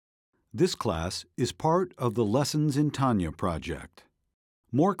This class is part of the Lessons in Tanya project.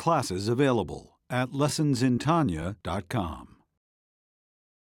 More classes available at lessonsintanya.com.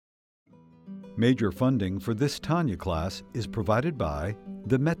 Major funding for this Tanya class is provided by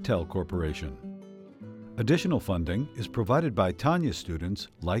the Mettel Corporation. Additional funding is provided by Tanya students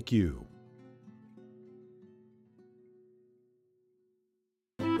like you.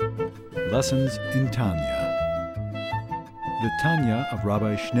 Lessons in Tanya. The Tanya of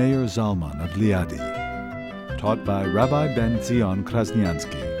Rabbi Schneur Zalman of Liadi, taught by Rabbi Ben Zion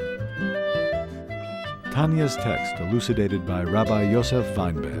Krasniansky. Tanya's text elucidated by Rabbi Yosef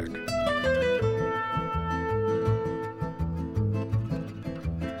Weinberg.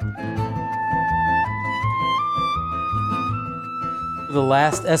 The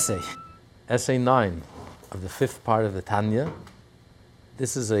last essay, essay 9 of the 5th part of the Tanya.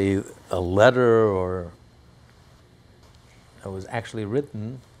 This is a letter, or it was actually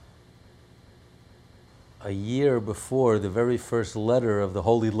written a year before the very first letter of the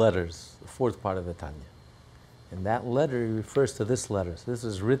Holy Letters, the 4th part of the Tanya. And that letter refers to this letter. So this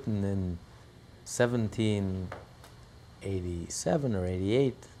was written in 1787 or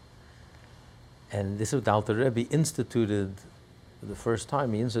 88. And this was the Alter Rebbe instituted, for the first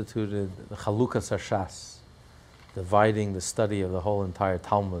time, he instituted the Chalukas HaShas, dividing the study of the whole entire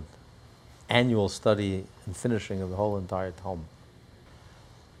Talmud, annual study and finishing of the whole entire Talmud.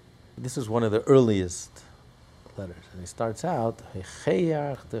 This is one of the earliest letters, and he starts out,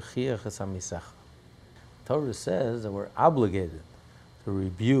 Torah says that we're obligated to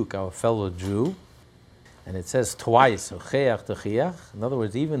rebuke our fellow Jew, and it says twice, in other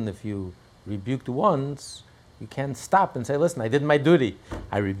words, even if you rebuked once, you can't stop and say, listen, I did my duty.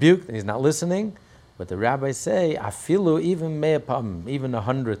 I rebuked, and he's not listening. But the rabbis say, afilu even me'apam, even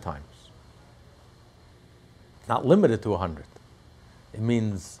 100 times. Not limited to 100. It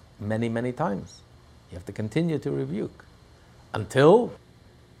means many, many times. You have to continue to rebuke until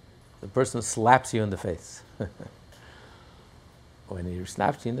the person slaps you in the face. When he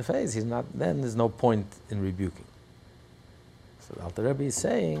slaps you in the face, then there's no point in rebuking. So the Alter Rebbe is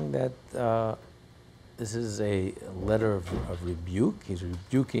saying that this is a letter of rebuke. He's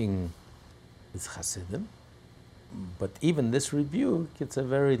rebuking his Hasidim, but even this rebuke, it's a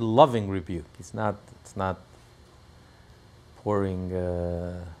very loving rebuke. It's not pouring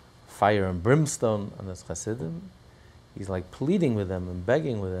fire and brimstone on his Hasidim. He's like pleading with them and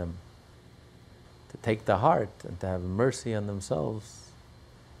begging with them to take the heart and to have mercy on themselves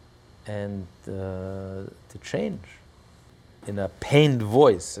and to change in a pained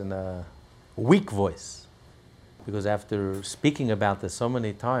voice, in a weak voice. Because after speaking about this so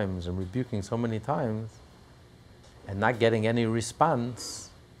many times and rebuking so many times and not getting any response,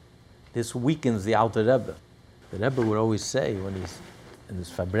 this weakens the Alter Rebbe. The Rebbe would always say when he's in his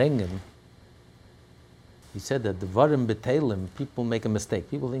Farbrengen, he said that Dvarim B'Teilim, people make a mistake.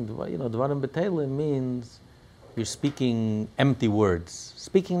 People think, Dvarim B'Teilim means you're speaking empty words,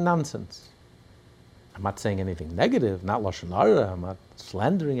 speaking nonsense. I'm not saying anything negative, not Lashon Hara, I'm not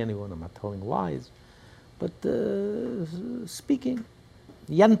slandering anyone, I'm not telling lies, but speaking,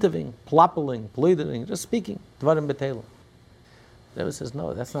 yenteving, plappeling, pleading, just speaking, Dvarim B'Teilim. The Rebbe says,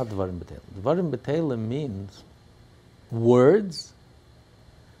 no, that's not Dvarim B'Teilim. Dvarim B'Teilim means words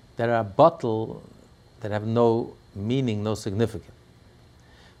that are bottled, that have no meaning, no significance.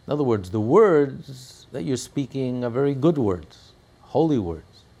 In other words, the words that you're speaking are very good words, holy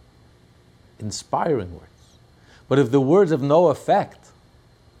words, inspiring words. But if the words have no effect,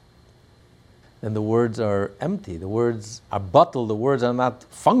 then the words are empty, the words are bottled, the words are not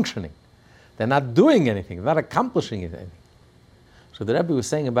functioning. They're not doing anything, they're not accomplishing anything. So the Rebbe was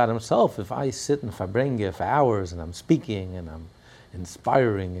saying about himself, if I sit in Farbrengen for hours and I'm speaking and I'm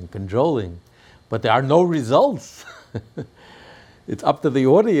inspiring and cajoling, but there are no results, it's up to the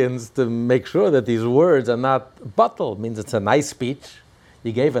audience to make sure that these words are not bottled. It means it's a nice speech.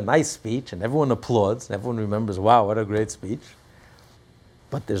 You gave a nice speech and everyone applauds, everyone remembers, wow, what a great speech.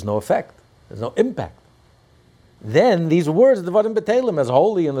 But there's no effect, there's no impact. Then these words, Dvarim B'Teilim, as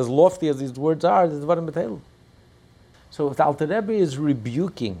holy and as lofty as these words are, the Dvarim B'Teilim. So if the Alter Rebbe is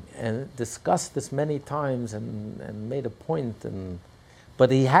rebuking and discussed this many times and made a point, but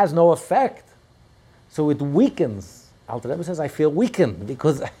he has no effect, so it weakens. Alter Rebbe says, I feel weakened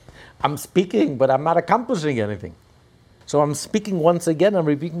because I'm speaking, but I'm not accomplishing anything. So I'm speaking once again, I'm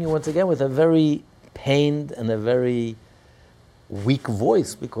rebuking you once again with a very pained and a very weak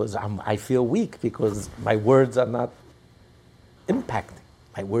voice because I feel weak because my words are not impacting.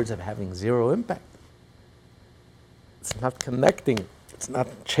 My words are having zero impact. It's not connecting. It's not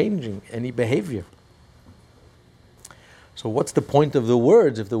changing any behavior. So what's the point of the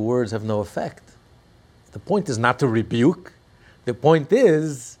words if the words have no effect? The point is not to rebuke. The point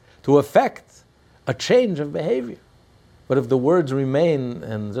is to affect a change of behavior. But if the words remain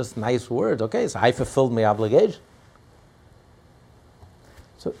and just nice words, okay, so I fulfilled my obligation.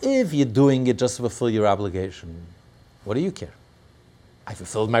 So if you're doing it just to fulfill your obligation, what do you care? I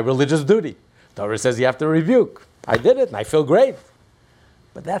fulfilled my religious duty. Torah says you have to rebuke. I did it and I feel great.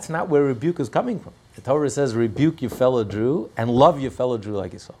 But that's not where rebuke is coming from. The Torah says rebuke your fellow Jew and love your fellow Jew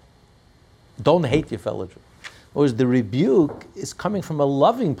like yourself. Don't hate your fellow Jew. Whereas the rebuke is coming from a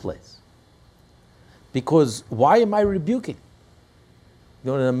loving place. Because why am I rebuking?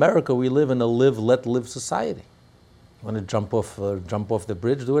 You know, in America we live in a live, let live society. You want to jump off the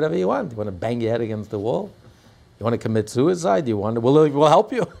bridge, do whatever you want. You want to bang your head against the wall? You want to commit suicide? We'll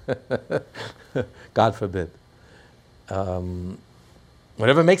help you. God forbid.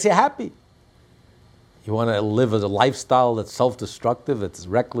 Whatever makes you happy. You want to live as a lifestyle that's self-destructive, that's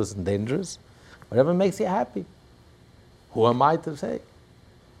reckless and dangerous. Whatever makes you happy. Who am I to say?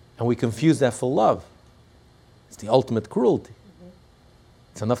 And we confuse that for love. It's the ultimate cruelty.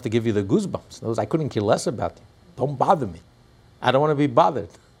 It's enough to give you the goosebumps. In other words, I couldn't care less about you. Don't bother me. I don't want to be bothered.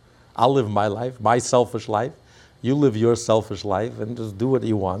 I'll live my life, my selfish life. You live your selfish life and just do what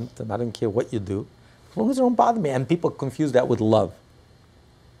you want, and I don't care what you do. As long as you don't bother me. And people confuse that with love.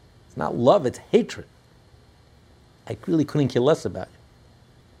 It's not love, it's hatred. I really couldn't care less about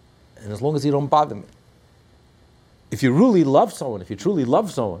you. And as long as you don't bother me. If you really love someone, if you truly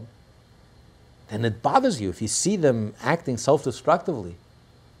love someone, then it bothers you. If you see them acting self-destructively,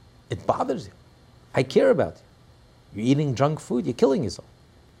 it bothers you. I care about you. You're eating junk food, you're killing yourself.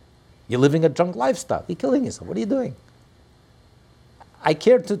 You're living a junk lifestyle, you're killing yourself. What are you doing? I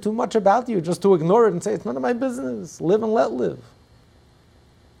care too much about you just to ignore it and say, it's none of my business. Live and let live.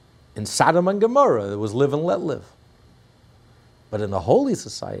 In Sodom and Gomorrah, there was live and let live. But in a holy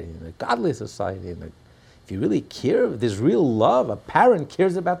society, in a godly society, if you really care, if there's real love, a parent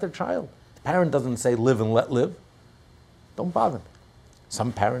cares about their child. The parent doesn't say live and let live. Don't bother me.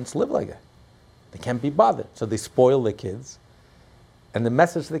 Some parents live like that. They can't be bothered, so they spoil their kids. And the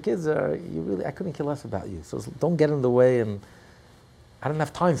message to the kids are, I couldn't care less about you, so don't get in the way, and I don't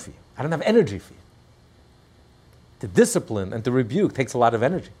have time for you. I don't have energy for you. To discipline and to rebuke takes a lot of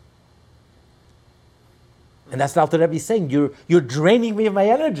energy. And that's the Alter Rebbe saying, you're draining me of my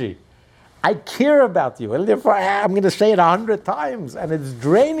energy. I care about you, and therefore I'm going to say it 100 times, and it's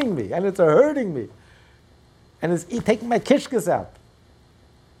draining me, and it's hurting me, and it's taking my kishkas out.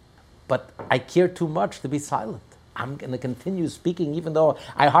 But I care too much to be silent. I'm going to continue speaking even though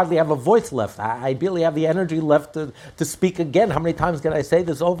I hardly have a voice left. I barely have the energy left to speak again. How many times can I say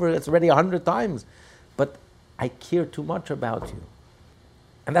this over? It's already 100 times. But I care too much about you.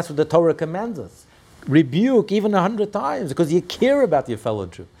 And that's what the Torah commands us. Rebuke even 100 times because you care about your fellow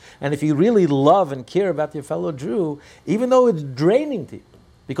Jew. And if you really love and care about your fellow Jew, even though it's draining to you,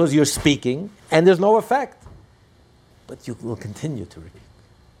 because you're speaking and there's no effect, but you will continue to rebuke.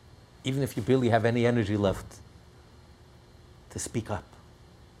 Even if you barely have any energy left to speak up.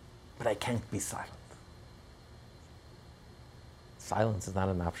 But I can't be silent. Silence is not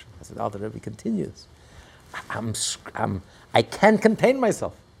an option. As the Alter Rebbe continues, I can't contain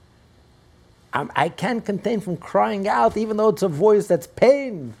myself. I can't contain from crying out, even though it's a voice that's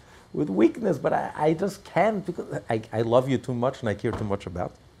pain with weakness, but I just can't because I love you too much and I care too much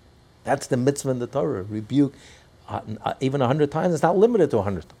about you. That's the mitzvah in the Torah. Rebuke even 100 times. It's not limited to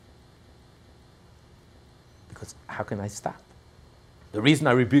 100 times. Because how can I stop? The reason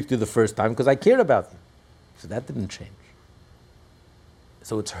I rebuked you the first time, because I cared about you. So that didn't change.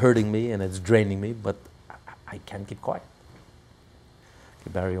 So it's hurting me and it's draining me, but I can't keep quiet.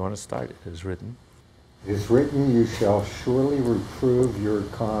 Okay, Barry, you want to start? It is written. It is written, you shall surely reprove your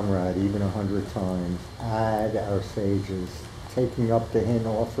comrade even 100 times. Add our sages, taking up the hint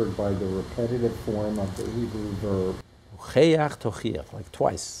offered by the repetitive form of the Hebrew verb. Ucheach tochiach, like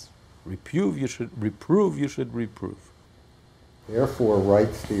twice. Reprove, you should reprove. Therefore,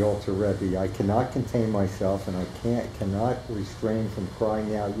 writes the Alter Rebbe, I cannot contain myself and I cannot refrain from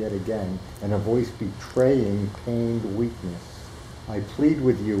crying out yet again, in a voice betraying pained weakness. I plead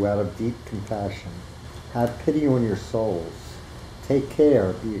with you out of deep compassion. Have pity on your souls. Take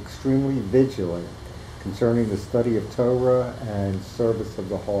care, be extremely vigilant concerning the study of Torah and service of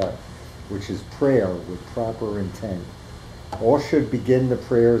the heart, which is prayer with proper intent. All should begin the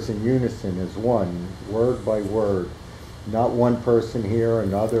prayers in unison as one, word by word. Not one person here,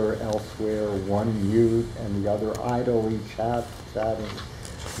 another elsewhere, one mute and the other idly chatting.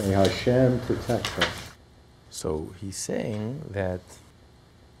 May Hashem protect us. So he's saying that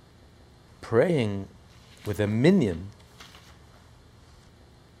praying with a minyan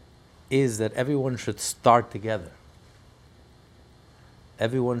is that everyone should start together.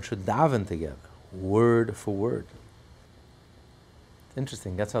 Everyone should daven together, word for word.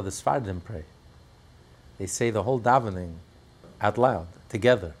 Interesting, that's how the Sfardim pray. They say the whole davening out loud,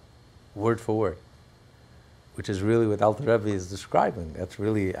 together, word for word, which is really what Alter Rebbe is describing. That's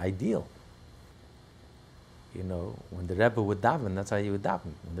really ideal. You know, when the Rebbe would daven, that's how he would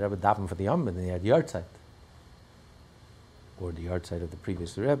daven. When the Rebbe davened for the Amud, and he had Yartzeit, or the Yartzeit of the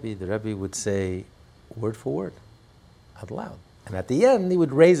previous Rebbe, the Rebbe would say word for word, out loud. And at the end, he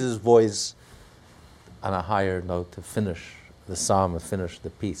would raise his voice on a higher note to finish the psalm, to finish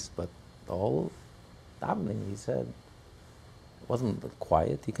the piece. But the whole davening, he said, it wasn't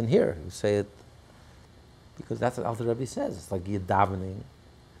quiet. You can hear. You say it because that's what Alter Rebbe says. It's like you're davening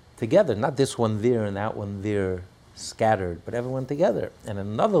together, not this one there and that one there scattered, but everyone together. And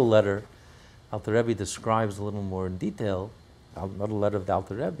another letter, Alter Rebbe describes a little more in detail. Another letter of the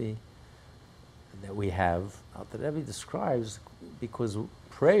Alter Rebbe that we have, Alter Rebbe describes, because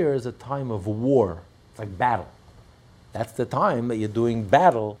prayer is a time of war. It's like battle. That's the time that you're doing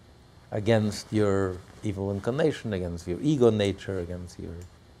battle against your evil inclination, against your ego nature, against your,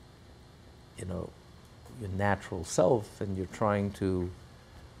 your natural self, and you're trying to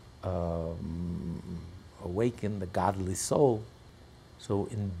awaken the godly soul. So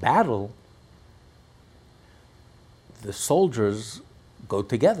in battle, the soldiers go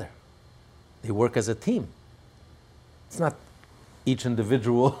together. They work as a team. It's not each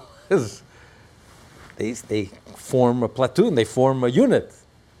individual is. They form a platoon. They form a unit.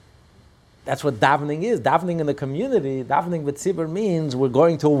 That's what davening is. Davening in the community, davening with tzibur means we're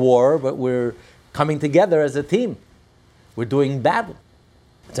going to war, but we're coming together as a team. We're doing battle.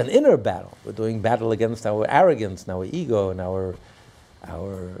 It's an inner battle. We're doing battle against our arrogance and our ego and our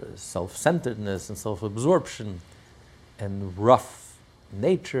self-centeredness and self-absorption and rough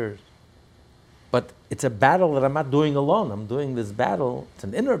nature. But it's a battle that I'm not doing alone. I'm doing this battle. It's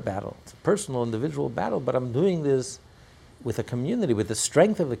an inner battle. It's a personal, individual battle, but I'm doing this with a community, with the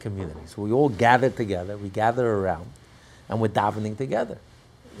strength of the community. So we all gather together, we gather around, and we're davening together.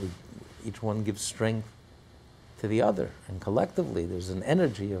 Each one gives strength to the other, and collectively there's an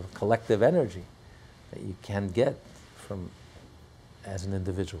energy, of collective energy, that you can't get from as an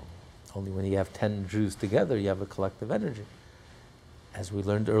individual. Only when you have 10 Jews together, you have a collective energy. As we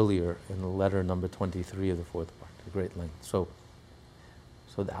learned earlier in the letter number 23 of the fourth part, the great length. So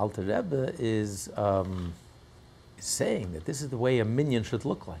the Alter Rebbe is saying that this is the way a minyan should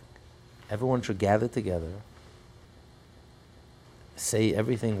look like. Everyone should gather together, say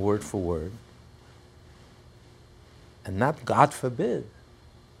everything word for word, and not, God forbid,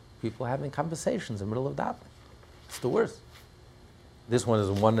 people having conversations in the middle of davening. It's the worst. This one is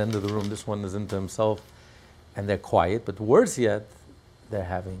in one end of the room, this one is into himself, and they're quiet, but worse yet, they're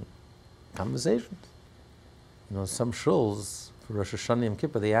having conversations. Some shuls, for Rosh Hashanah Yom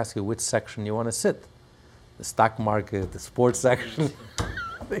Kippur, they ask you which section you want to sit. The stock market, the sports section,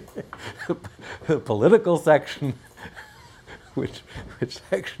 the political section, which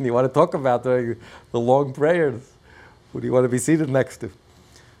section you want to talk about during the long prayers. Who do you want to be seated next to?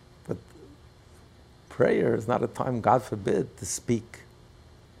 But prayer is not a time, God forbid, to speak.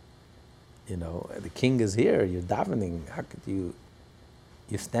 The king is here, you're davening. How could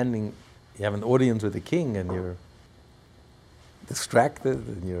you're standing, you have an audience with the king and you're distracted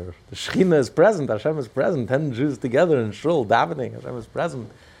and the Shekhinah is present, Hashem is present, 10 Jews together in shul davening, Hashem is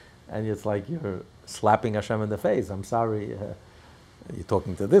present, and it's like you're slapping Hashem in the face. I'm sorry, you're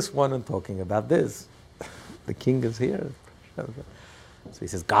talking to this one and talking about this. The king is here. So he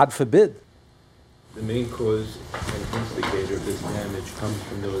says, God forbid. The main cause and instigator of this damage comes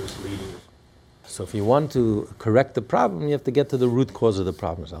from those leading. So if you want to correct the problem, you have to get to the root cause of the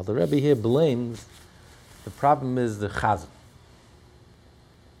problem. So the Rebbe here blames the problem is the chazan,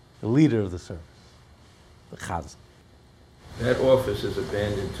 the leader of the service, the chazan. That office is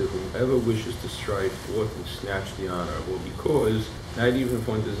abandoned to whomever wishes to stride forth and snatch the honor, or because, not even if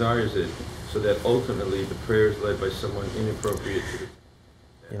one desires it, so that ultimately the prayer is led by someone inappropriate to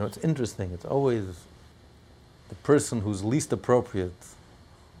the... It's interesting. It's always the person who's least appropriate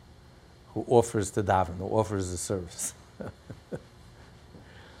who offers to daven, who offers the service.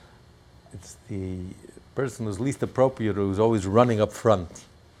 It's the person who's least appropriate who's always running up front,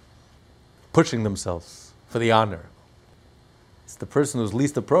 pushing themselves for the honor. It's the person who's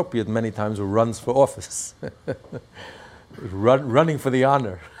least appropriate many times who runs for office, running for the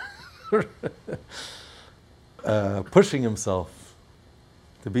honor, pushing himself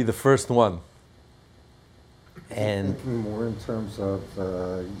to be the first one. And thinking more in terms of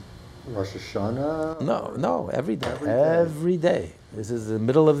Rosh Hashanah? No, every day. This is the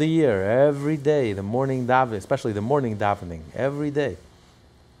middle of the year, every day, the morning davening, especially the morning davening, every day.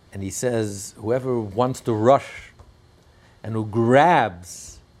 And he says, whoever wants to rush and who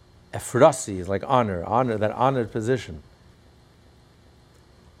grabs Ephrasi is like honor, that honored position.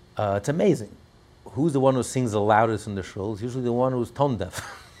 It's amazing. Who's the one who sings the loudest in the shul? It's usually the one who's tone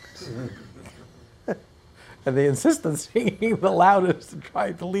deaf. And they insist on singing the loudest and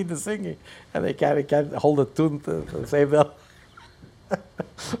trying to lead the singing. And they can't hold a tune to save them.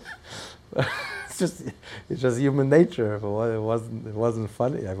 It's just human nature. It wasn't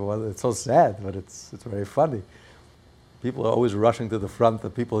funny. It's so sad, but it's very funny. People are always rushing to the front.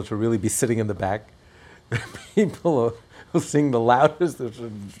 The people should really be sitting in the back. People who sing the loudest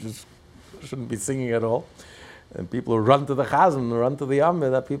shouldn't be singing at all. And people who run to the chazan, run to the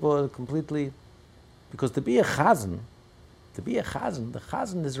amir, that people are completely... Because to be a chazan, the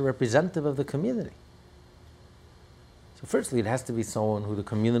chazan is a representative of the community. So firstly, it has to be someone who the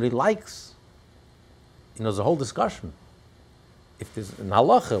community likes. There's a whole discussion. If there's an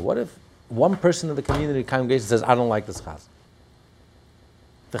halacha, what if one person in the community congregation says, I don't like this chazan?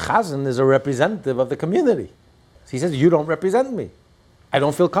 The chazan is a representative of the community. So he says, you don't represent me. I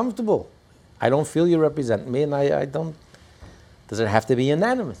don't feel comfortable. I don't feel you represent me, and I don't... Does it have to be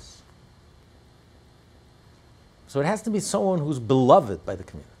unanimous? So it has to be someone who's beloved by the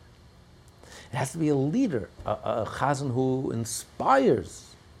community. It has to be a leader, a chazan who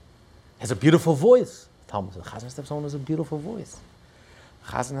inspires, has a beautiful voice. Talmud says, the chazan has to have someone who has a beautiful voice.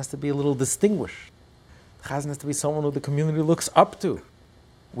 The chazan has to be a little distinguished. The chazan has to be someone who the community looks up to.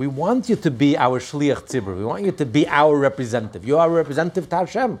 We want you to be our shliach tzibur. We want you to be our representative. You are a representative to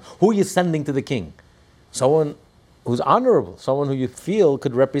Hashem. Who are you sending to the king? Someone who's honorable, someone who you feel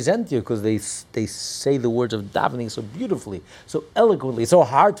could represent you, because they say the words of davening so beautifully, so eloquently, so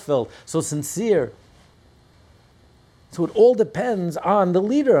heartfelt, so sincere. So it all depends on the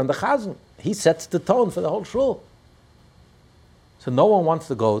leader, on the chazan. He sets the tone for the whole shul. So no one wants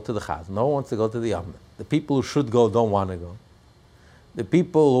to go to the chazan, no one wants to go to the amir. The people who should go don't want to go. The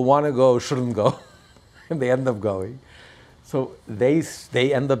people who want to go shouldn't go, and they end up going. So they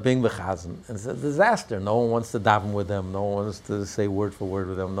end up being the chazan. And it's a disaster. No one wants to daven with them. No one wants to say word for word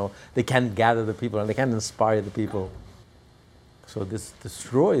with them. No, they can't gather the people, and they can't inspire the people. So this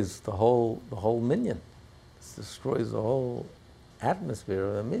destroys the whole minyan. This destroys the whole atmosphere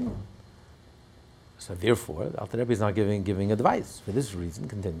of the minyan. So therefore, the Alter Rebbe is not giving advice. For this reason,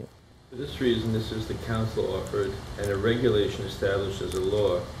 continue. For this reason, this is the counsel offered, and a regulation established as a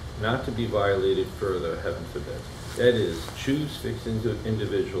law, not to be violated further, heaven forbid. That is, choose fixed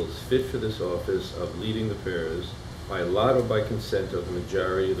individuals fit for this office of leading the prayers by lot or by consent of the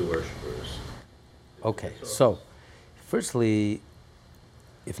majority of the worshipers. Okay, so firstly,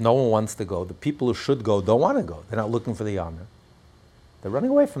 if no one wants to go, the people who should go don't want to go. They're not looking for the honor. They're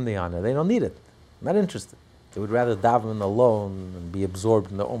running away from the honor. They don't need it. Not interested. They would rather daven alone and be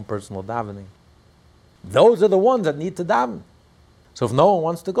absorbed in their own personal davening. Those are the ones that need to daven. So if no one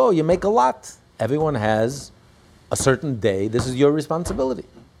wants to go, you make a lot. Everyone has a certain day. This is your responsibility.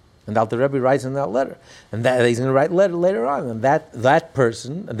 And Alter Rebbe writes in that letter. And that he's going to write later on. And that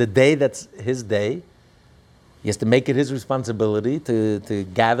person, the day that's his day, he has to make it his responsibility to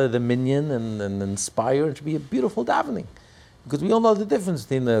gather the minyan and inspire. It should be a beautiful davening. Because we all know the difference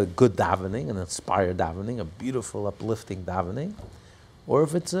between a good davening, an inspired davening, a beautiful, uplifting davening, or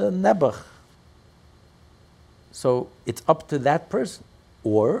if it's a nebuch. So it's up to that person.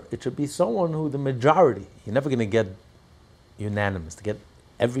 Or it should be someone who the majority, you're never going to get unanimous. To get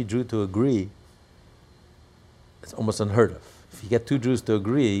every Jew to agree, it's almost unheard of. If you get two Jews to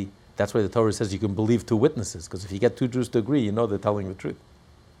agree, that's why the Torah says you can believe two witnesses, because if you get two Jews to agree, you know they're telling the truth.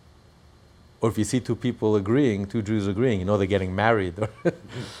 Or if you see two people agreeing, two Jews agreeing, you know they're getting married.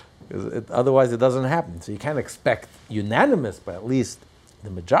 Otherwise it doesn't happen. So you can't expect unanimous, but at least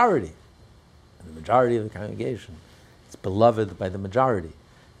the majority, and the majority of the congregation, it's beloved by the majority.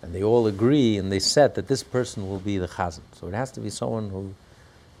 And they all agree and they set that this person will be the chazan. So it has to be someone who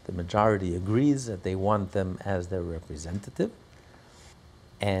the majority agrees that they want them as their representative,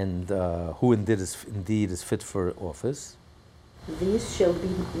 and who indeed is fit for office. These shall be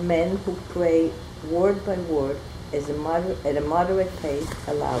men who pray word by word at a moderate pace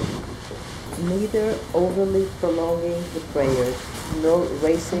allowed, neither overly prolonging the prayers, nor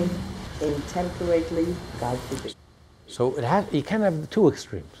racing intemperately, God forbid. So you can't have two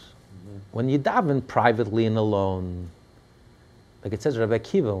extremes. Mm-hmm. When you daven privately and alone, like it says Rabbi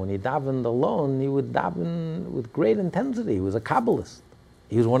Akiva, when he davened alone, he would daven with great intensity. He was a Kabbalist.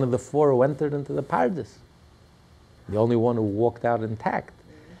 He was one of the four who entered into the Pardes. The only one who walked out intact.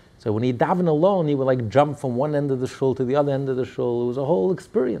 So when he davened alone, he would like jump from one end of the shul to the other end of the shul. It was a whole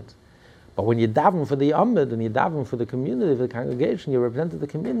experience. But when you daven for the Amid and you daven for the community, for the congregation, you represent the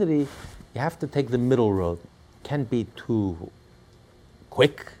community, you have to take the middle road. Can't be too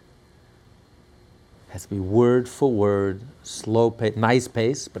quick. It has to be word for word, slow pace, nice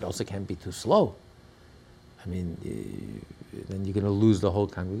pace, but also can't be too slow. I mean, then you're going to lose the whole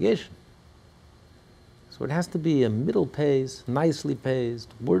congregation. So it has to be a middle pace, nicely paced,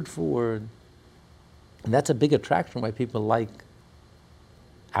 word for word. And that's a big attraction why people like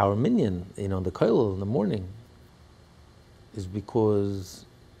our minyan, the kollel in the morning, is because,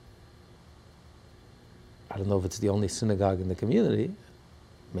 I don't know if it's the only synagogue in the community,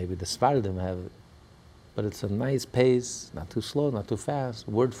 maybe the Sephardim have it, but it's a nice pace, not too slow, not too fast,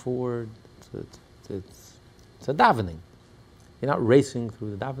 word for word. It's a davening. You're not racing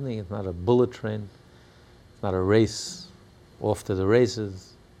through the davening, it's not a bullet train, it's not a race off to the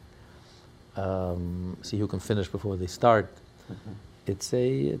races, see who can finish before they start. Mm-hmm. It's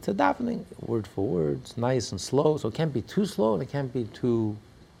a davening, word for word. It's nice and slow, so it can't be too slow and it can't be too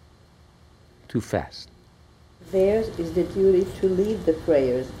fast. Theirs is the duty to lead the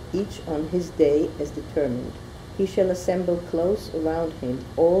prayers, each on his day as determined. He shall assemble close around him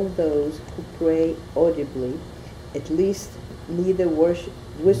all those who pray audibly, at least neither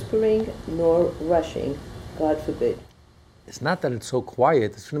whispering nor rushing, God forbid. It's not that it's so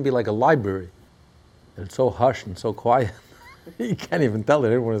quiet, it shouldn't be like a library. It's so hushed and so quiet. You can't even tell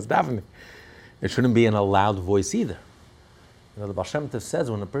that everyone is davening. It shouldn't be in a loud voice either. The Baal Shem Tov says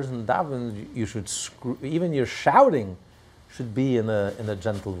when a person davens, you should even your shouting should be in a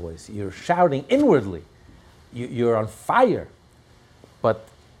gentle voice. You're shouting inwardly. You're on fire. But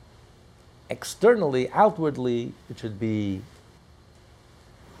externally, outwardly, it should be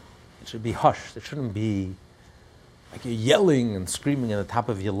hushed. It shouldn't be like you're yelling and screaming at the top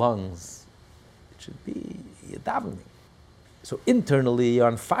of your lungs. It should be you're davening. So internally, you're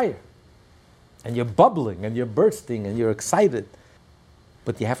on fire, and you're bubbling, and you're bursting, and you're excited.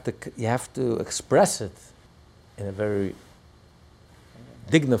 But you have to express it in a very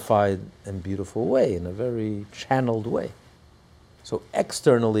dignified and beautiful way, in a very channeled way. So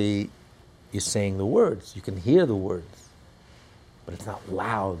externally, you're saying the words. You can hear the words, but it's not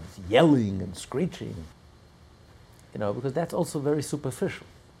loud, yelling and screeching. Because that's also very superficial.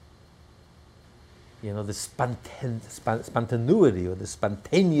 The spontaneity or the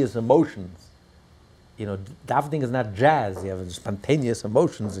spontaneous emotions. Davening is not jazz. You have spontaneous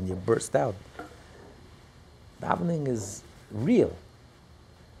emotions and you burst out. Davening is real.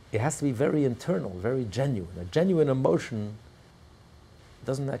 It has to be very internal, very genuine. A genuine emotion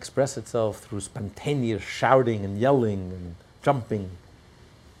doesn't express itself through spontaneous shouting and yelling and jumping.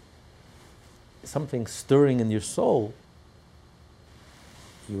 Something stirring in your soul,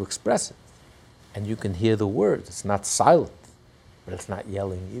 you express it. And you can hear the words. It's not silent, but it's not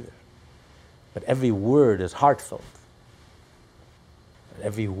yelling either. But every word is heartfelt.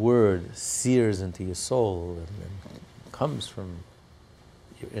 Every word sears into your soul and comes from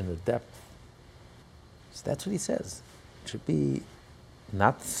your inner depth. So that's what he says. It should be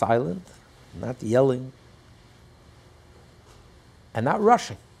not silent, not yelling, and not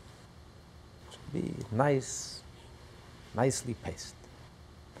rushing. It should be nice, nicely paced.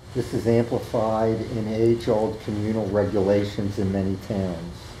 This is amplified in age-old communal regulations in many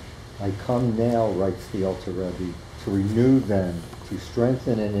towns. I come now, writes the Alter Rebbe, to renew them, to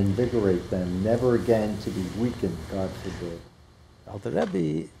strengthen and invigorate them, never again to be weakened, God forbid. Alter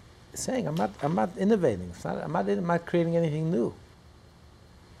Rebbe is saying, I'm not innovating. I'm not creating anything new.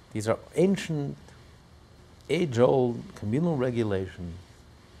 These are ancient, age-old communal regulations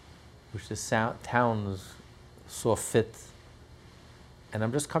which the towns saw fit. And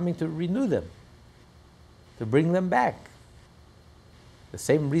I'm just coming to renew them, to bring them back. The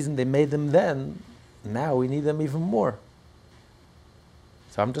same reason they made them then, now we need them even more.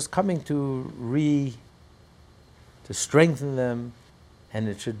 So I'm just coming to strengthen them, and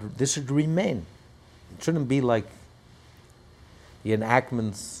this should remain. It shouldn't be like the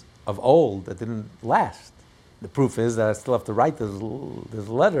enactments of old that didn't last. The proof is that I still have to write this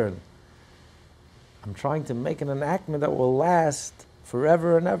letter. And I'm trying to make an enactment that will last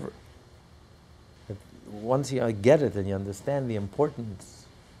forever and ever. Once you get it and you understand the importance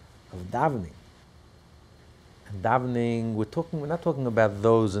of davening. And davening, we're not talking about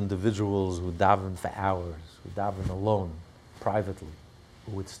those individuals who daven for hours, who daven alone, privately,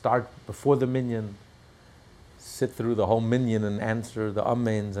 who would start before the minyan, sit through the whole minyan and answer the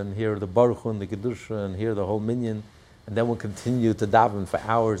amens and hear the baruch Hu and the kedusha and hear the whole minyan, and then we'll continue to daven for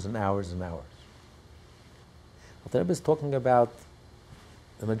hours and hours and hours. What the Rebbe is talking about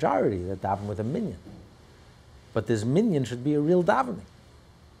the majority that daven with a minyan. But this minyan should be a real davening.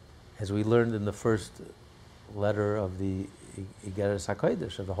 As we learned in the first letter of the Igeres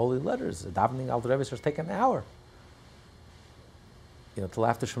HaKodesh, of the holy letters, the davening Alter Rebbe says take an hour. Till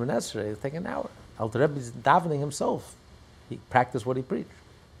after Shemoneh Esrei, it'll take an hour. Alter Rebbe is davening himself. He practiced what he preached.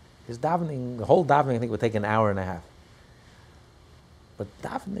 His davening, the whole davening, I think, would take an hour and a half. But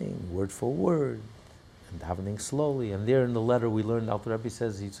davening, word for word, and davening slowly. And there in the letter we learned, Alter Rebbe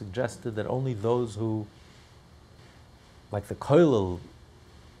says, he suggested that only those who, like the Kollel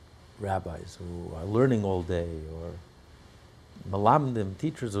rabbis, who are learning all day, or Malamdim,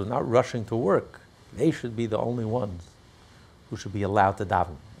 teachers who are not rushing to work, they should be the only ones who should be allowed to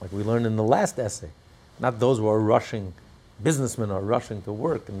daven. Like we learned in the last essay. Not those who are rushing, businessmen are rushing to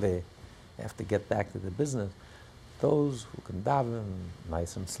work and they have to get back to the business. Those who can daven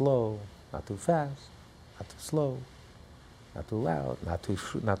nice and slow, not too fast, not too slow, not too loud, not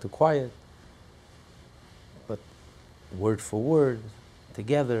too quiet, but word for word,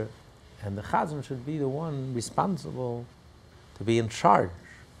 together. And the Chazan should be the one responsible to be in charge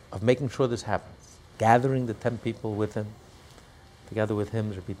of making sure this happens. Gathering the 10 people with him. Together with him,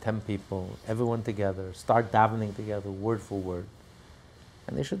 there should be 10 people, everyone together, start davening together, word for word.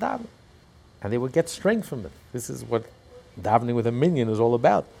 And they should daven. And they would get strength from it. This is what davening with a minyan is all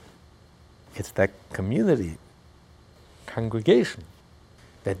about. It's that community, congregation,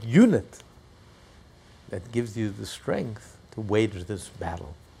 that unit that gives you the strength to wage this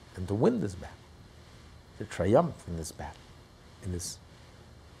battle and to win this battle, to triumph in this battle, in this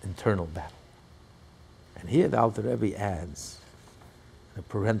internal battle. And here the Alter Rebbe adds, in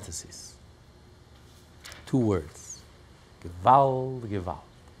parentheses, 2 words, Gewalt, Gewalt,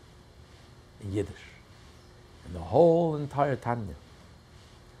 in Yiddish. And the whole entire Tanya,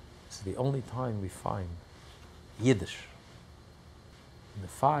 this is the only time we find Yiddish in the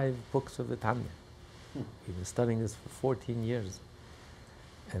 5 books of the Tanya. We've been studying this for 14 years.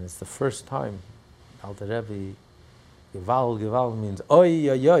 And it's the first time Alter Rebbe, Gewalt, Gewalt means oi,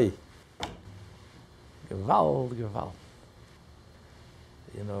 oi, oi. Gewalt, Gewalt.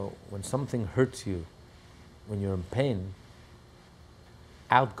 When something hurts you, when you're in pain,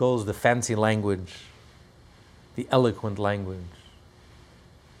 out goes the fancy language, the eloquent language,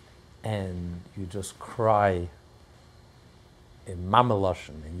 and you just cry in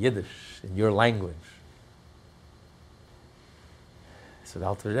Mameloshen, in Yiddish, in your language. So the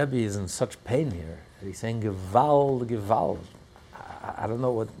Alter Rebbe is in such pain here that he's saying, Gewalt, Gewalt. I don't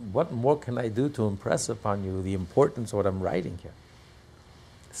know what more can I do to impress upon you the importance of what I'm writing here.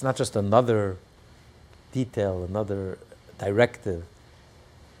 It's not just another detail, another directive.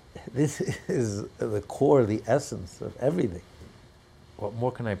 This is the core, the essence of everything. What more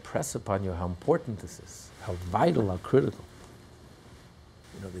can I press upon you how important this is, how vital, how critical.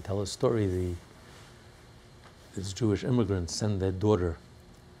 They tell a story, these Jewish immigrants send their daughter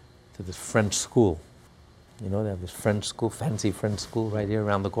to this French school. They have this French school, fancy French school right here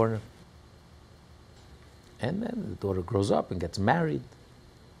around the corner. And then the daughter grows up and gets married.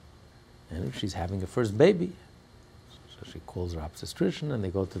 And she's having a first baby. So she calls her obstetrician and they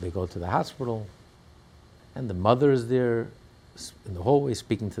go to the hospital. And the mother is there in the hallway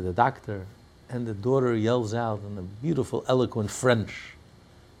speaking to the doctor. And the daughter yells out in a beautiful, eloquent French,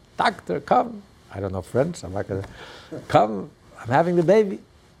 "Doctor, come." I don't know French, I'm not going to, "Come, I'm having the baby."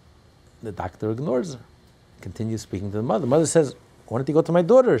 The doctor ignores her, continues speaking to the mother. The mother says, "Why don't you go to my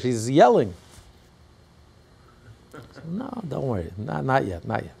daughter? She's yelling." So, "No, don't worry, not yet.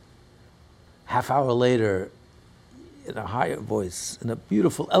 Half hour later, in a higher voice, in a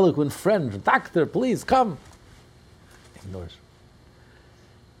beautiful, eloquent French, "Doctor, please come." Ignores.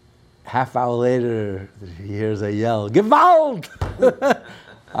 Half hour later, she hears a yell, "Gewalt!"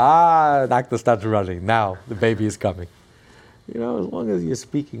 Doctor starts running. Now the baby is coming. As long as you're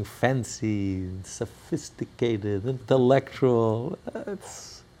speaking fancy, sophisticated, intellectual,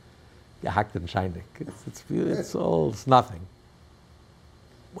 it's gehackt and scheinig. It's nothing.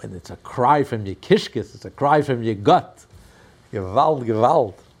 When it's a cry from your kishkis, it's a cry from your gut. Gewalt,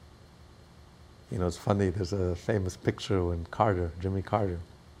 Gewalt. It's funny, there's a famous picture when Jimmy Carter,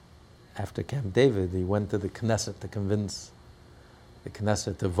 after Camp David, he went to the Knesset to convince the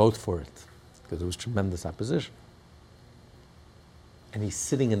Knesset to vote for it, because there was tremendous opposition. And he's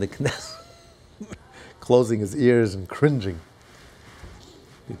sitting in the Knesset, closing his ears and cringing,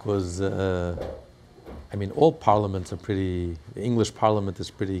 because all parliaments are the English parliament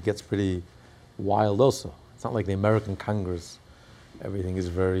gets pretty wild also. It's not like the American Congress. Everything is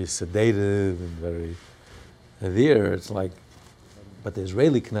very sedated and very there. It's like, but the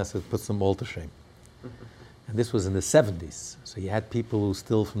Israeli Knesset puts them all to shame. And this was in the 70s. So you had people who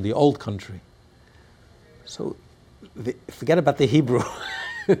still from the old country. So forget about the Hebrew.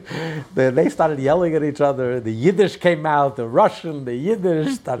 They started yelling at each other. The Yiddish came out, the Russian, the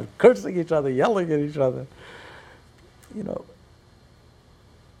Yiddish started cursing each other, yelling at each other. You know,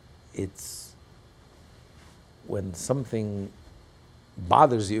 it's when something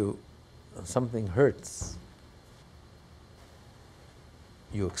bothers you, something hurts,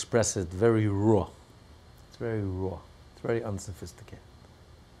 you express it very raw. It's very raw. It's very unsophisticated.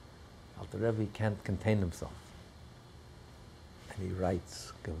 Alter Rebbe can't contain himself. And he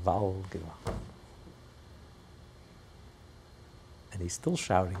writes, Gewalt, Gewalt. And he's still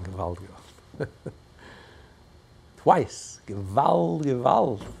shouting, Gewalt, Gewalt. Twice, Gewalt,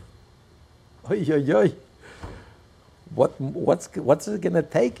 Gewalt. Oy, oy, oy. What's it going to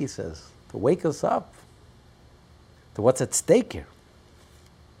take, he says, to wake us up? To what's at stake here?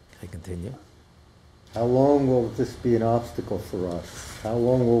 Can I continue? How long will this be an obstacle for us? How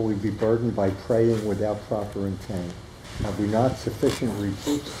long will we be burdened by praying without proper intent? Have we not sufficient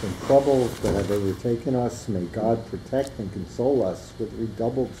reproofs and troubles that have overtaken us? May God protect and console us with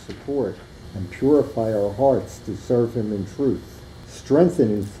redoubled support and purify our hearts to serve Him in truth.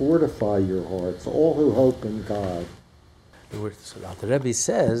 Strengthen and fortify your hearts, all who hope in God. So the Rebbe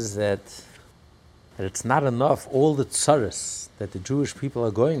says that it's not enough, all the tsaras that the Jewish people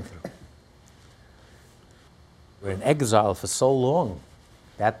are going through. We're in exile for so long,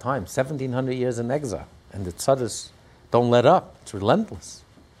 that time, 1700 years in exile, and the tsaras don't let up, it's relentless.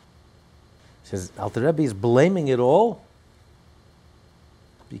 He says, Alter Rebbe is blaming it all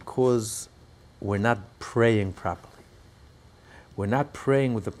because we're not praying properly. We're not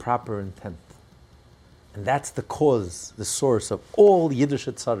praying with the proper intent. And that's the cause, the source of all Yiddish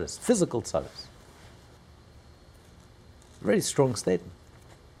tzaras, physical tzaras. Very strong statement.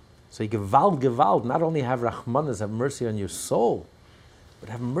 So you gewalt, not only have Rahmanas, have mercy on your soul, but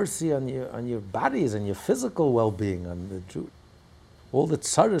have mercy on your bodies and your physical well-being, on the Jew. All the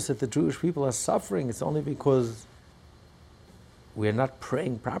tzaras that the Jewish people are suffering, it's only because we're not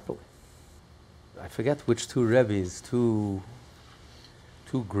praying properly. I forget which two Rebbes, two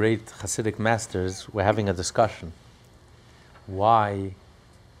great Hasidic masters were having a discussion why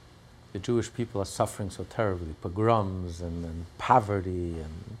the Jewish people are suffering so terribly, pogroms and poverty,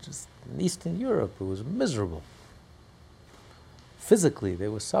 and just in Eastern Europe it was miserable. Physically they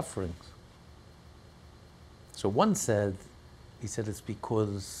were suffering. So one said, he said it's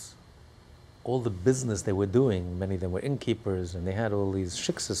because all the business they were doing, many of them were innkeepers, and they had all these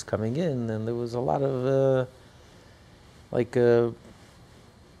shiksas coming in, and there was a lot of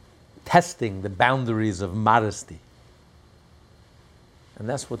testing the boundaries of modesty. And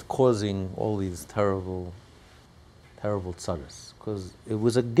that's what's causing all these terrible, terrible tzaras. Because it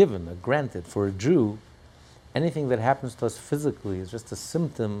was a given, a granted. For a Jew, anything that happens to us physically is just a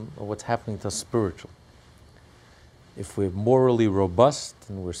symptom of what's happening to us spiritually. If we're morally robust,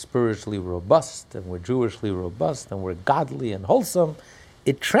 and we're spiritually robust, and we're Jewishly robust, and we're godly and wholesome,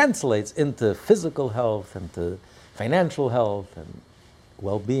 it translates into physical health, and to financial health, and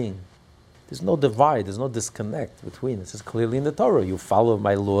well-being. There's no divide, there's no disconnect between. It says clearly in the Torah, you follow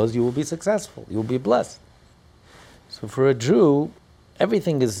my laws, you will be successful, you will be blessed. So for a Jew,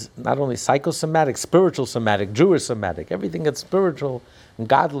 everything is not only psychosomatic, spiritual somatic, Jewish somatic. Everything that's spiritual and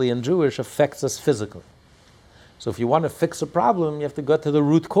godly and Jewish affects us physically. So if you want to fix a problem, you have to go to the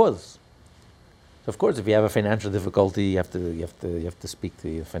root cause. So of course, if you have a financial difficulty, you have to speak to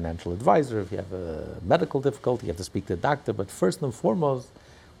your financial advisor. If you have a medical difficulty, you have to speak to a doctor. But first and foremost,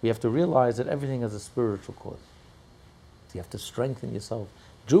 we have to realize that everything has a spiritual cause. So you have to strengthen yourself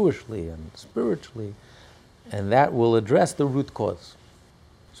Jewishly and spiritually, and that will address the root cause.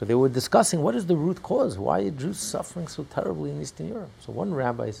 So they were discussing, what is the root cause? Why are Jews suffering so terribly in Eastern Europe? So one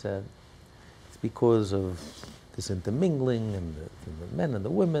rabbi said, it's because of this intermingling and the men and the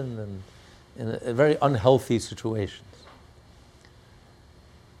women, and in a very unhealthy situations,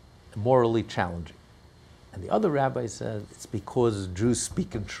 morally challenging. And the other rabbi said, it's because Jews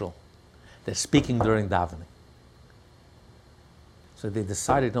speak in shul. They're speaking during davening. So they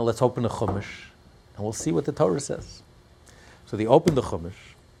decided, no, let's open the Chumash, and we'll see what the Torah says. So they opened the Chumash,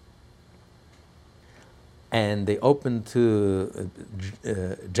 and they opened to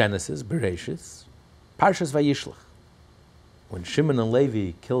Genesis, Bereshis, Parshas Vayishlach. When Shimon and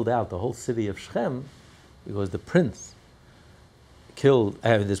Levi killed out the whole city of Shechem, because the prince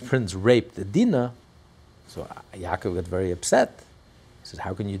this prince raped Dinah, so Yaakov got very upset. He says,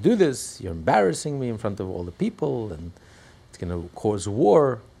 how can you do this? You're embarrassing me in front of all the people, and it's going to cause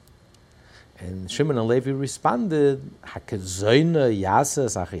war. And Shimon and Levi responded, Hakezoyna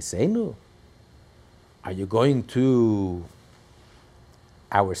yasas achisenu? Are you going to,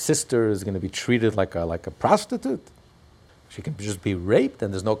 our sister is going to be treated like a prostitute? She can just be raped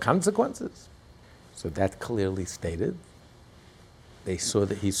and there's no consequences? So that clearly stated. He saw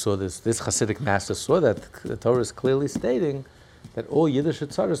this Hasidic master saw that the Torah is clearly stating that all Yiddish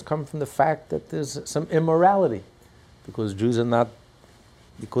tzaras come from the fact that there's some immorality. Because Jews are not,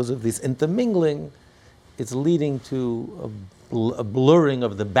 because of this intermingling, it's leading to a blurring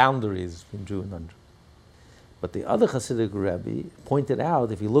of the boundaries between Jew and non-Jew. But the other Hasidic Rebbe pointed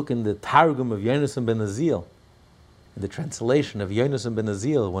out, if you look in the Targum of Yonasan ben Azil, in the translation of Yonasan ben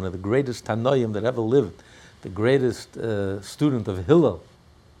Azil, one of the greatest Tanoim that ever lived, the greatest student of Hillel.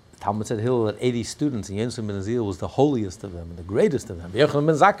 The Talmud said Hillel had 80 students, and Yonasan ben Azil was the holiest of them, and the greatest of them. Yochanan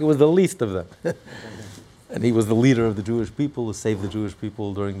ben Zakkai was the least of them. And he was the leader of the Jewish people who saved the Jewish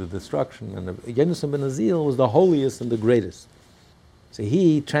people during the destruction. And Yonasan ben Azil was the holiest and the greatest. So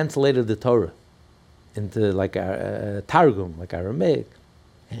he translated the Torah into like a Targum, like Aramaic.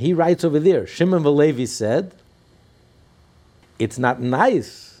 And he writes over there, Shimon Velevi said, it's not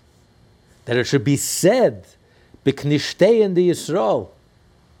nice that it should be said, B'knishtei in the Yisrael,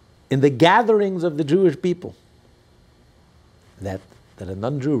 in the gatherings of the Jewish people, that a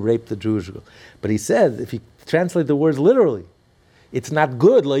non-Jew raped the Jewish girl. But he said, if you translate the words literally, it's not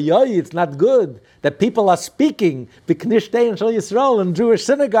good, it's not good that people are speaking B'knishtei in Shal Yisrael in Jewish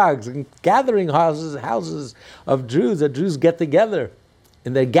synagogues and gathering houses of Jews, that Jews get together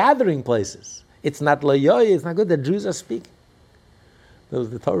in their gathering places. It's not it's not good that Jews are speaking.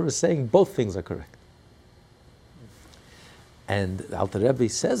 The Torah is saying both things are correct. And the Alter Rebbe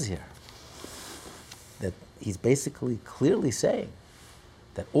says here that he's basically clearly saying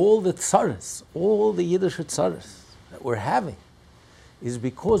that all the tzaras, all the Yiddish tzaras that we're having is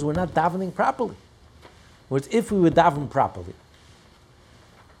because we're not davening properly. Whereas if we would daven properly,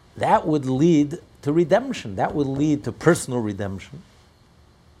 that would lead to redemption. That would lead to personal redemption.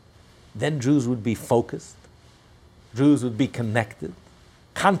 Then Jews would be focused. Jews would be connected,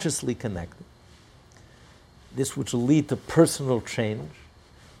 consciously connected. This which will lead to personal change,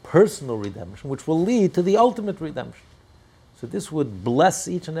 personal redemption, which will lead to the ultimate redemption. So this would bless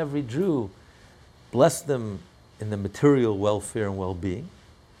each and every Jew, bless them in the material welfare and well-being,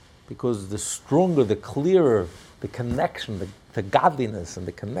 because the stronger, the clearer the connection, the godliness and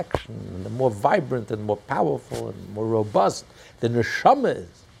the connection, and the more vibrant and more powerful and more robust the neshama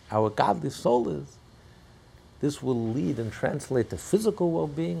is, our godly soul is, this will lead and translate to physical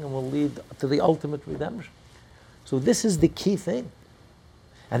well-being and will lead to the ultimate redemption. So this is the key thing.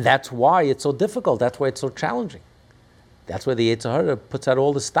 And that's why it's so difficult. That's why it's so challenging. That's why the Yetzer Hara puts out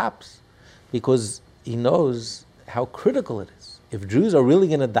all the stops, because he knows how critical it is. If Jews are really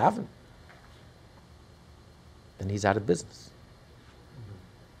going to daven, then he's out of business.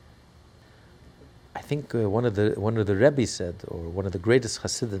 I think one of the Rebbe said, or one of the greatest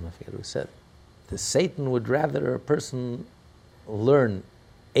Hasidim, I forget who said, that Satan would rather a person learn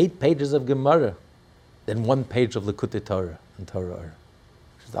 8 pages of Gemara than 1 page of Likutei Torah and Torah,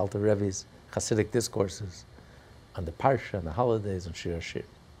 which is Alter Rebbe's Hasidic discourses on the Parsha and the holidays and Shir Hashir.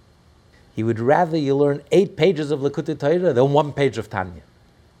 He would rather you learn 8 pages of Likutei Torah than 1 page of Tanya,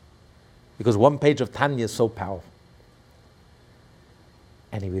 because 1 page of Tanya is so powerful.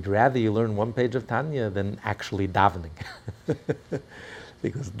 And he would rather you learn 1 page of Tanya than actually davening,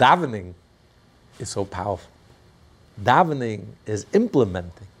 because davening is so powerful. Davening is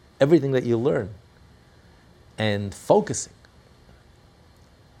implementing everything that you learn and focusing.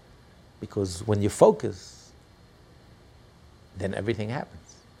 Because when you focus, then everything happens.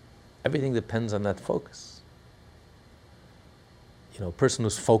 Everything depends on that focus. You know, a person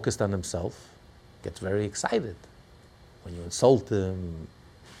who's focused on himself gets very excited. When you insult him,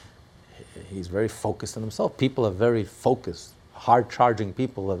 he's very focused on himself. People are very focused. Hard-charging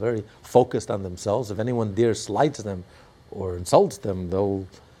people are very focused on themselves. If anyone dares slights them or insults them,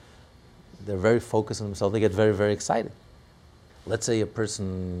 they're very focused on themselves. They get very, very excited. Let's say a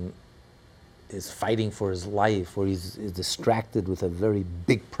person is fighting for his life, or is distracted with a very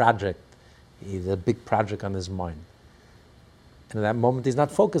big project. He has a big project on his mind. And at that moment, he's not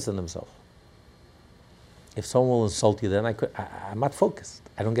focused on himself. If someone will insult you, then I'm not focused.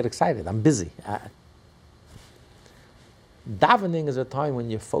 I don't get excited. I'm busy. Davening is a time when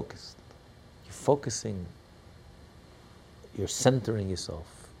you're focused. You're focusing, you're centering yourself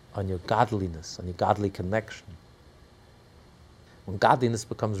on your godliness, on your godly connection. When godliness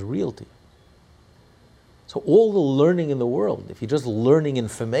becomes real to you. So all the learning in the world, if you're just learning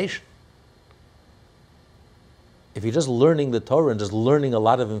information, if you're just learning the Torah and just learning a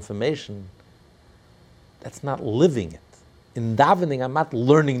lot of information, that's not living it. In davening, I'm not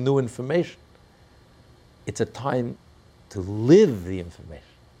learning new information. It's a time to live the information,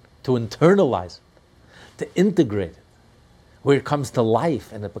 to internalize it, to integrate it, where it comes to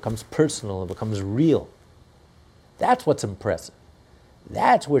life and it becomes personal, it becomes real. That's what's impressive.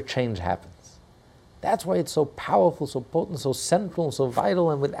 That's where change happens. That's why it's so powerful, so potent, so central, so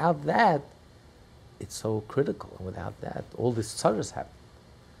vital, and without that, it's so critical. And without that, all this tzaras happen.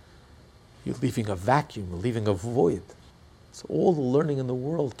 You're leaving a vacuum, you're leaving a void. So all the learning in the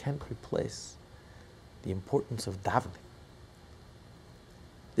world can't replace the importance of davening.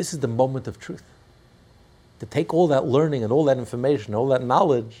 This is the moment of truth. To take all that learning and all that information, all that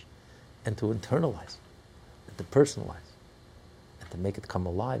knowledge, and to internalize it, and to personalize it, and to make it come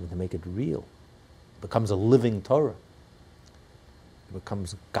alive, and to make it real. It becomes a living Torah. It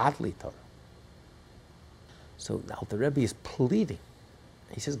becomes godly Torah. So the Alter Rebbe is pleading.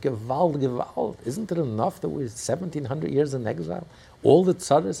 He says, Gewalt, Gewalt. Isn't it enough that we're 1,700 years in exile? All the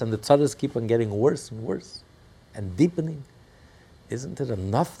tzaras, and the tzaras keep on getting worse and worse and deepening. Isn't it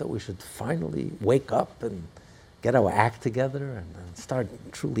enough that we should finally wake up and get our act together and start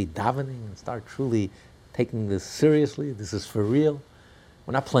truly davening and start truly taking this seriously? This is for real.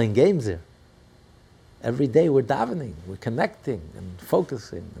 We're not playing games here. Every day we're davening, we're connecting and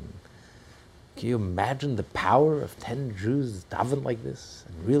focusing. And can you imagine the power of 10 Jews daven like this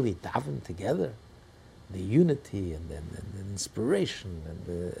and really daven together? The unity and the inspiration and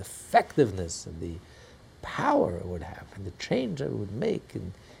the effectiveness and the power it would have and the change it would make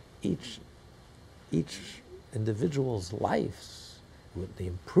in each individual's lives, with the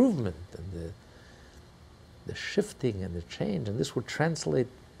improvement and the shifting and the change. And this would translate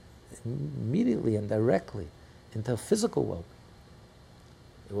immediately and directly into physical well-being.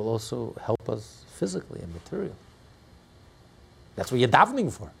 It will also help us physically and materially. That's what you're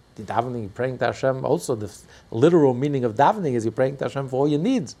davening for. The davening, you're praying to Hashem. Also, the literal meaning of davening is you're praying to Hashem for all your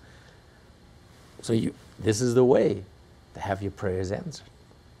needs. So this is the way to have your prayers answered,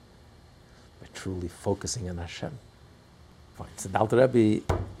 by truly focusing on Hashem. Fine. So the Alter Rebbe,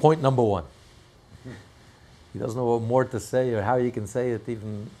 point number 1. He doesn't know what more to say or how you can say it.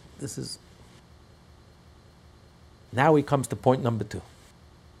 Even this is. Now he comes to point number 2.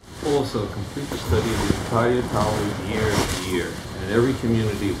 Also, complete the study of the entire Talmud year after year, and in every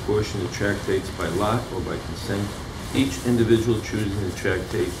community apportion the tractates by lot or by consent, each individual choosing the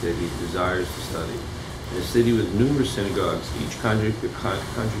tractate that he desires to study. In a city with numerous synagogues, each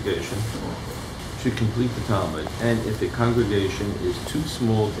congregation should complete the Talmud, and if a congregation is too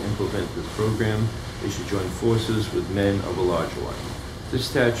small to implement this program, they should join forces with men of a larger one. This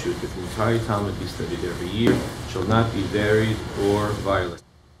statute, that the entire Talmud be studied every year, shall not be varied or violated.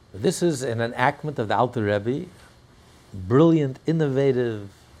 This is an enactment of the Alter Rebbe, brilliant, innovative,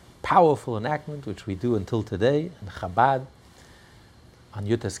 powerful enactment, which we do until today in Chabad. On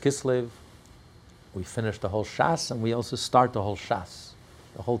Yutes Kislev, we finish the whole Shas, and we also start the whole Shas,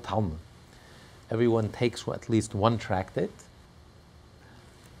 the whole Talmud. Everyone takes at least one tractate,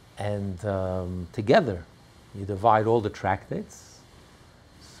 and together you divide all the tractates.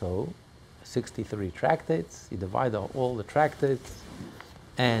 So 63 tractates, you divide all the tractates,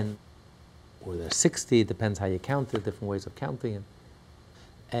 or there's 60, it depends how you count it, different ways of counting it.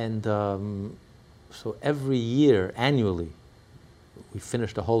 And so every year, annually, we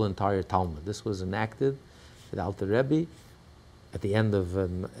finish the whole entire Talmud. This was enacted with Alter Rebbe at the end of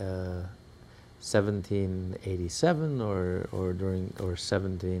 1787 or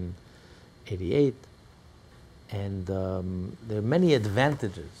 1788. And there are many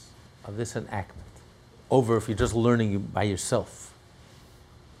advantages of this enactment over if you're just learning by yourself.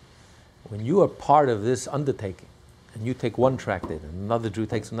 When you are part of this undertaking, and you take one tractate, and another Jew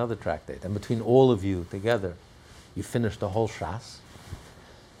takes another tractate, and between all of you together, you finish the whole Shas.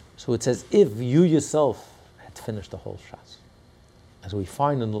 So it's as if you yourself had finished the whole Shas. As we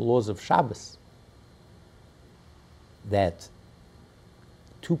find in the laws of Shabbos, that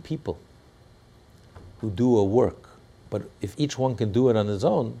two people who do a work, but if each one can do it on his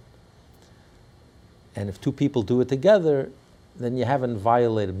own, and if two people do it together, then you haven't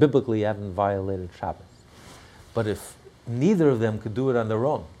violated, biblically you haven't violated Shabbos. But if neither of them could do it on their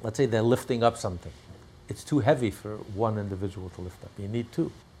own, let's say they're lifting up something, it's too heavy for one individual to lift up. You need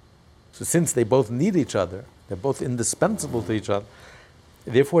two. So since they both need each other, they're both indispensable to each other,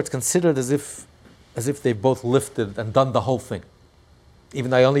 therefore it's considered as if they both lifted and done the whole thing.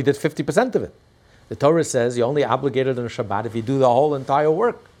 Even though I only did 50% of it. The Torah says you're only obligated on Shabbat if you do the whole entire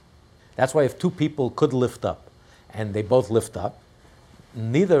work. That's why if two people could lift up, and they both lift up,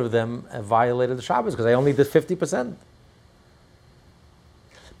 neither of them violated the Shabbos because they only did 50%.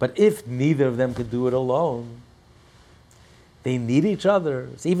 But if neither of them could do it alone, They need each other.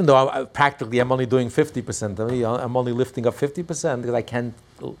 So even though practically I'm only doing 50%, I'm only lifting up 50% because I can't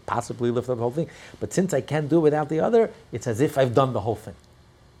possibly lift up the whole thing. But since I can't do it without the other, it's as if I've done the whole thing.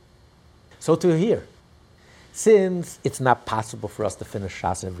 So to here, since it's not possible for us to finish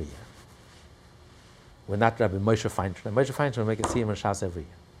Shas every year, we're not Rabbi Moshe Feinstein. Moshe Feinstein will make a siyum in Shas every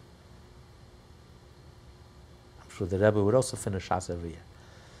year. I'm sure the Rebbe would also finish Shas every year.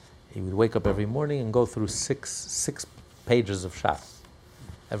 He would wake up every morning and go through six pages of Shas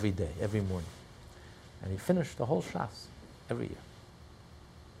every day, every morning. And he finished the whole Shas every year.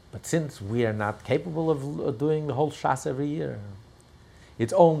 But since we are not capable of doing the whole Shas every year,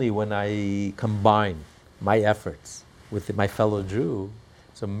 it's only when I combine my efforts with my fellow Jew,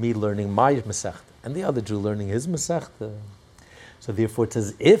 so me learning my Masechta and the other Jew learning his Masechta, so therefore it's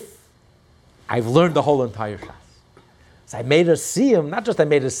as if I've learned the whole entire Shas. So I made a siyum, not just I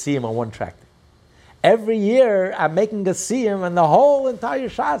made a siyum on one tractate. Every year I'm making a siyum on the whole entire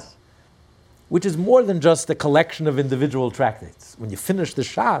Shas, which is more than just a collection of individual tractates. When you finish the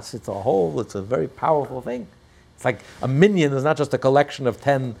Shas, it's a very powerful thing. It's like a minyan is not just a collection of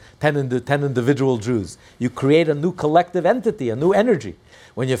 10 individual Jews. You create a new collective entity, a new energy.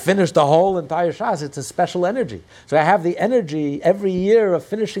 When you finish the whole entire Shas, it's a special energy. So I have the energy every year of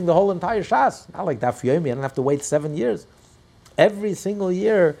finishing the whole entire Shas. Not like Daf Yomi, I don't have to wait 7 years. Every single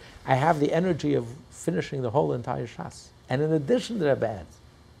year, I have the energy of finishing the whole entire Shas. And in addition to that,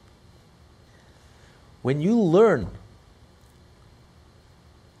 when you learn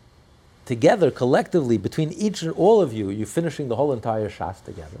together, collectively, between each and all of you, you're finishing the whole entire Shas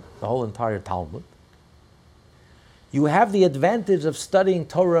together, the whole entire Talmud. You have the advantage of studying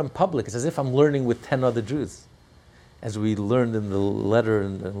Torah in public. It's as if I'm learning with 10 other Jews. As we learned in the letter,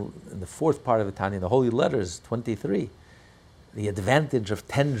 in the fourth part of the Tanya, the Holy Letters, 23, the advantage of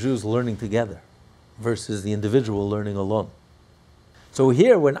 10 Jews learning together versus the individual learning alone. So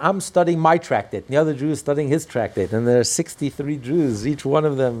here, when I'm studying my tractate, and the other Jew is studying his tractate, and there are 63 Jews, each one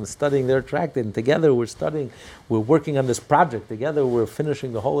of them studying their tractate, and together we're working on this project, together we're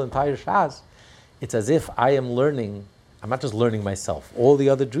finishing the whole entire Shas, it's as if I am learning, I'm not just learning myself, all the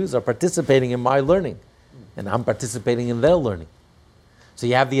other Jews are participating in my learning, and I'm participating in their learning. So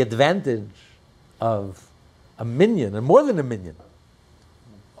you have the advantage of a minyan, and more than a minyan,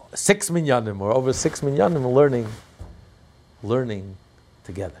 6 minyanim, or over 6 minyanim learning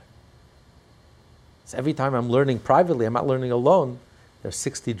together. So every time I'm learning privately, I'm not learning alone, there are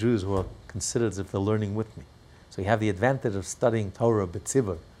 60 Jews who are considered as if they're learning with me. So you have the advantage of studying Torah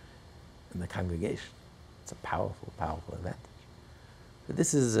b'tzibur in the congregation. It's a powerful, powerful advantage. But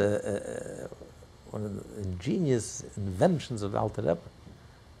this is one of the ingenious inventions of the Alter Rebbe,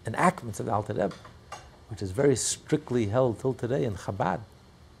 enactments of the Alter Rebbe, which is very strictly held till today in Chabad.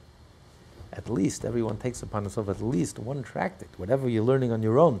 At least everyone takes upon himself at least one tractate. Whatever you're learning on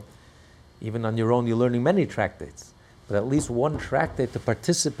your own, even on your own you're learning many tractates, but at least one tractate to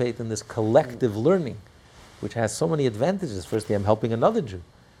participate in this collective learning, which has so many advantages. Firstly, I'm helping another Jew.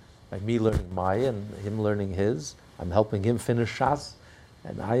 By me learning Maya and him learning his, I'm helping him finish Shas,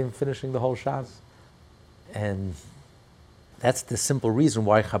 and I am finishing the whole Shas. And that's the simple reason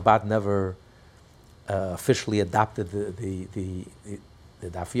why Chabad never officially adopted the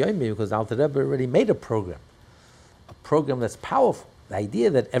Daf Yomi, because the Alter Rebbe already made a program that's powerful. The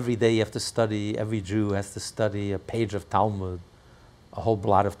idea that every day you have to study, every Jew has to study a page of Talmud, a whole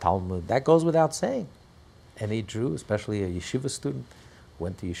blot of Talmud, that goes without saying. Any Jew, especially a yeshiva student,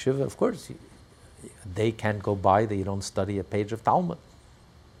 went to yeshiva, of course, a day can't go by that you don't study a page of Talmud.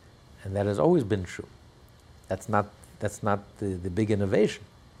 And that has always been true. That's not the big innovation.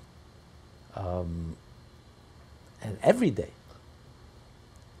 And every day,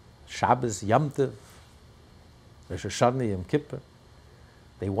 Shabbos, Yom Tov, Rosh Hashanah, Yom Kippur.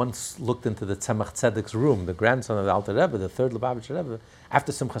 They once looked into the Tzemach Tzedek's room, the grandson of the Alter Rebbe, the third Lubavitcher Rebbe.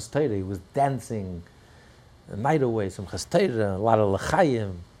 After Simchas Torah, he was dancing the night away, Simchas Torah, a lot of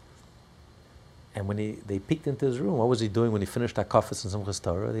L'chaim. And when they peeked into his room, what was he doing when he finished Hakafos and Simchas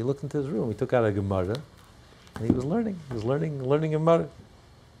Torah? They looked into his room, he took out a Gemara, and he was learning Gemara.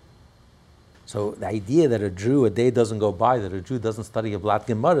 So the idea that a day doesn't go by, that a Jew doesn't study a Blat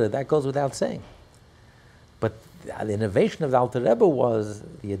Gemara, that goes without saying. But the innovation of the Alter Rebbe was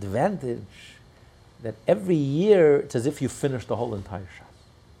the advantage that every year it's as if you finish the whole entire Shas.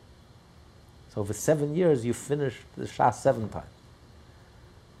 So over 7 years you finish the Shas 7 times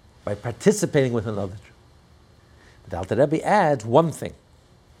by participating with another Jew. But the Alter Rebbe adds one thing,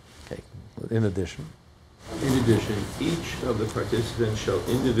 okay, in addition. In addition, each of the participants shall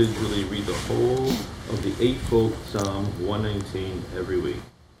individually read the whole of the 8th Psalm 119 every week.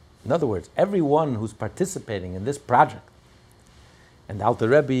 In other words, everyone who's participating in this project And the Alter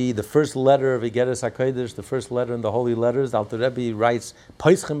Rebbe, the first letter of Igeres HaKodesh, the first letter in the Holy Letters, the Alter Rebbe writes,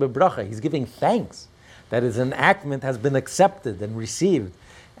 Poischem bebracha. He's giving thanks that his enactment has been accepted and received.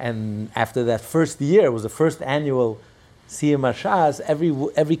 And after that first year, it was the first annual Siyum HaShas,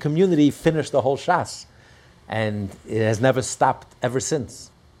 every community finished the whole Shas. And it has never stopped ever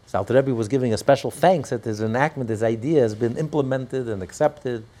since. So Alter Rebbe was giving a special thanks that his enactment, his idea has been implemented and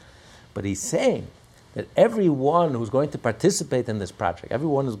accepted. But he's saying that everyone who's going to participate in this project,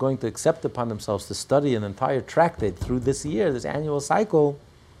 everyone who's going to accept upon themselves to study an entire tractate through this year, this annual cycle,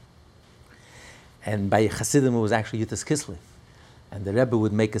 and by Hasidim it was actually Yutas Kislev. And the Rebbe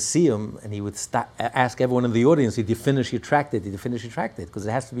would make a siyum, and he would ask everyone in the audience, did you finish your tractate? Did you finish your tractate? Because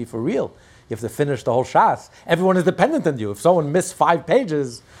it has to be for real. You have to finish the whole Shas. Everyone is dependent on you. If someone missed 5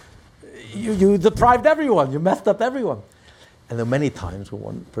 pages, you deprived everyone. You messed up everyone. And there were many times when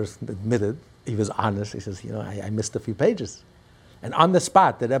one person admitted, he was honest, he says, I missed a few pages. And on the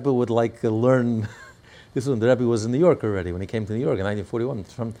spot, the Rebbe would learn, this one, the Rebbe was in New York already, when he came to New York in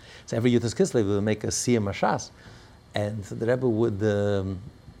 1941. So every Yutas Kislev would make a Siyum HaShas. And so the Rebbe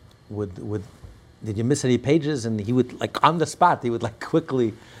would, did you miss any pages? And he would, on the spot, he would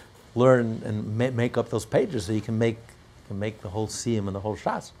quickly learn and make up those pages so you can make the whole Siyum and the whole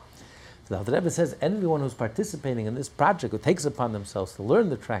Shas. So the Rebbe says, everyone who's participating in this project, who takes upon themselves to learn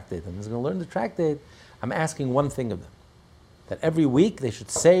the tractate, and is going to learn the tractate, I'm asking one thing of them, that every week they should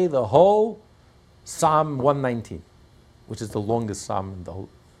say the whole Psalm 119, which is the longest Psalm in the whole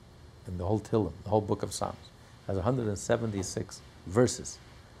Tehillim, the whole book of Psalms. It has 176 verses.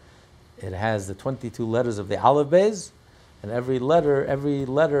 It has the 22 letters of the Aleph Beis, and every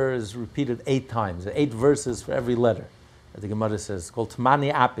letter is repeated 8 times, 8 verses for every letter. As the Gemara says, called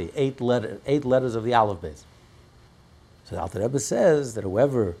Tmani Api, 8 letters of the Aleph Beis. So the Alter Rebbe says that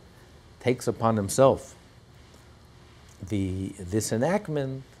whoever takes upon himself this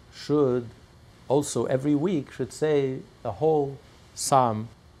enactment should also every week should say the whole Psalm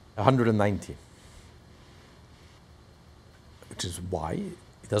 119. Which is why,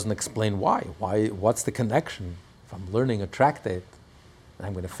 he doesn't explain why. What's the connection? If I'm learning a tractate, and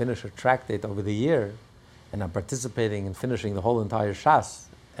I'm going to finish a tractate over the year, and I'm participating in finishing the whole entire Shas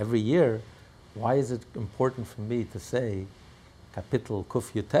every year, why is it important for me to say Kapitel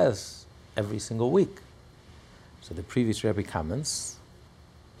Kuf Yutes every single week? So the previous Rebbe comments.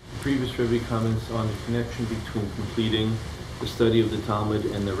 The previous Rebbe comments on the connection between completing the study of the Talmud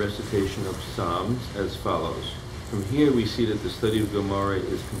and the recitation of Psalms as follows. From here we see that the study of Gemara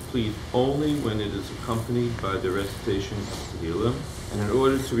is complete only when it is accompanied by the recitation of Tehillim, and in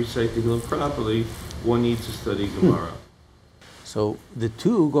order to recite Tehillim properly, one needs to study Gemara. So the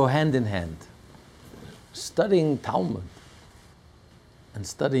two go hand in hand. Studying Talmud and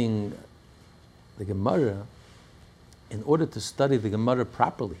studying the Gemara, in order to study the Gemara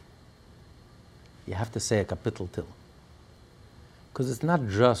properly, you have to say a kapitel Tehillim. Because it's not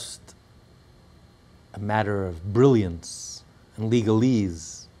just a matter of brilliance and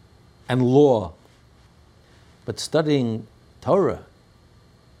legalese and law, but studying Torah,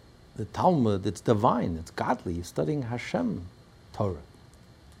 the Talmud, it's divine, it's godly. You're studying Hashem Torah.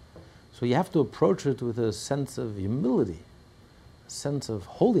 So you have to approach it with a sense of humility, a sense of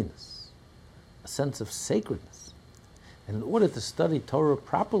holiness, a sense of sacredness. And in order to study Torah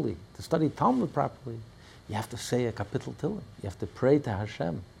properly, to study Talmud properly, you have to say a kapitel Tehillim. You have to pray to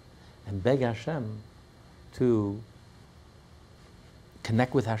Hashem and beg Hashem to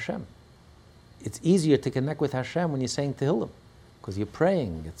connect with Hashem. It's easier to connect with Hashem when you're saying Tehillim, because you're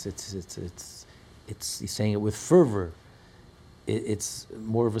praying. It's you're saying it with fervor. It's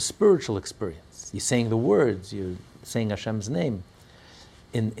more of a spiritual experience. You're saying the words. You're saying Hashem's name.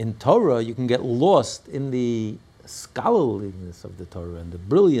 In Torah, you can get lost in the scholarliness of the Torah and the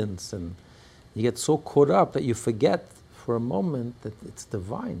brilliance, and you get so caught up that you forget for a moment that it's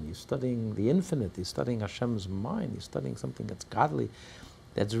divine. You're studying the infinite. You're studying Hashem's mind. You're studying something that's godly.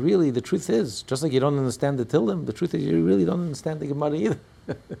 That's really, the truth is, just like you don't understand the Tehillim, the truth is you really don't understand the Gemara either.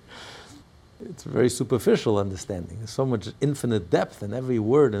 It's a very superficial understanding. There's so much infinite depth in every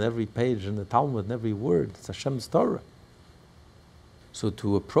word and every page in the Talmud and every word. It's Hashem's Torah. So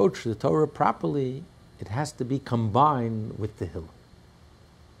to approach the Torah properly, it has to be combined with the Tehillim.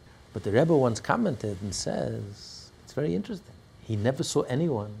 But the Rebbe once commented and says, it's very interesting. He never saw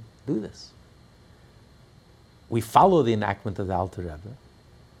anyone do this. We follow the enactment of the Alter Rebbe.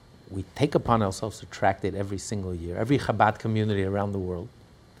 We take upon ourselves to tractate every single year, every Chabad community around the world.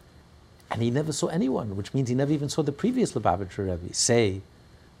 And he never saw anyone, which means he never even saw the previous Lubavitcher Rebbe say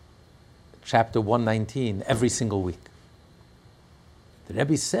chapter 119 every single week. The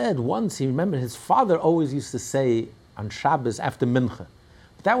Rebbe said once, he remembered his father always used to say on Shabbos after Mincha.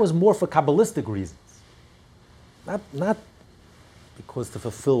 But that was more for Kabbalistic reasons. Not because to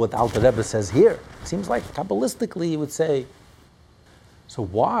fulfill what Alter Rebbe says here. It seems like Kabbalistically he would say, so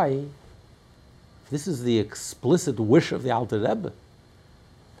why, if this is the explicit wish of the Alter Rebbe,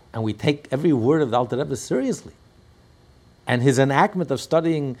 and we take every word of the Alter Rebbe seriously, and his enactment of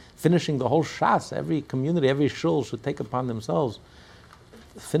studying, finishing the whole Shas, every community, every shul should take upon themselves,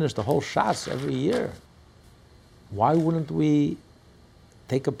 finish the whole Shas every year. Why wouldn't we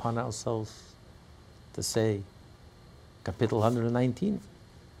take upon ourselves to say Kapitel 119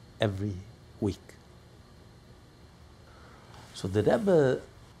 every week? So the Rebbe,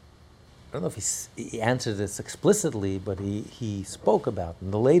 I don't know if he answered this explicitly, but he spoke about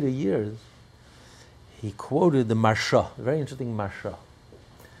in the later years. He quoted the Marsha, a very interesting Marsha,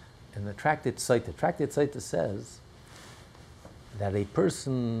 in the Tractate Saita. Tractate Saita says that a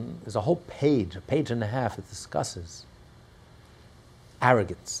person, there's a whole page, a page and a half, that discusses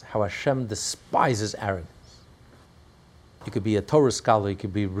arrogance, how Hashem despises arrogance. You could be a Torah scholar, you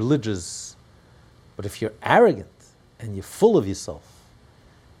could be religious, but if you're arrogant and you're full of yourself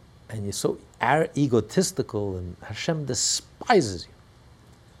and you're so egotistical, and Hashem despises you.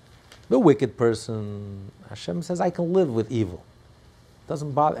 The wicked person, Hashem says, I can live with evil.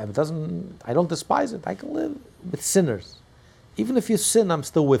 Doesn't bother, I don't despise it. I can live with sinners. Even if you sin, I'm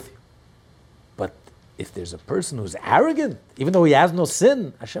still with you. But if there's a person who's arrogant, even though he has no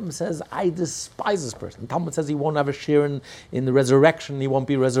sin, Hashem says, I despise this person. Talmud says he won't have a share in the resurrection, he won't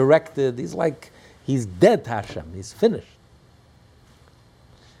be resurrected. He's dead to Hashem, he's finished.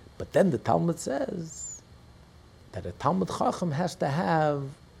 But then the Talmud says that a Talmud Chacham has to have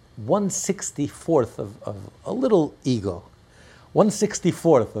 1/64th of a little ego.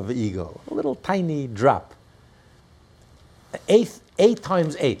 1/64th of ego, a little tiny drop. 8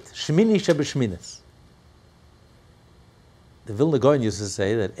 times 8, Shemini Shebeshminis. The Vilna Gaon used to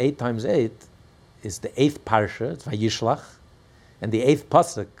say that 8 times 8 is the 8th parsha, it's Vayishlach, and the 8th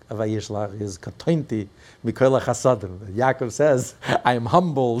pasuk of Vayishlach is Katointi Mikola Chasadim. Yaakov says, I am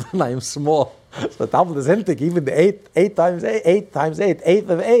humbled and I am small. So Talmud is hinting, even the 8 times 8, 8th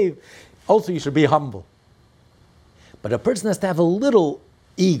of 8, also you should be humble. But a person has to have a little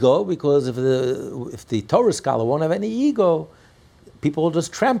ego, because if the Torah scholar won't have any ego, people will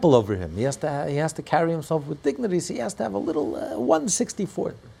just trample over him. He has to carry himself with dignity, so he has to have a little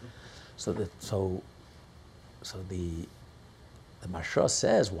 1/64th. So the Marsha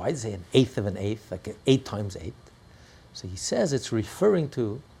says, why does he say an eighth of an eighth, like 8 times 8? So he says it's referring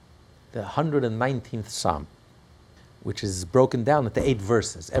to the 119th Psalm, which is broken down into 8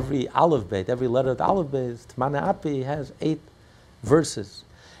 verses. Every Aleph Beit, every letter of the Aleph Beit, Tmana Api, has 8 verses.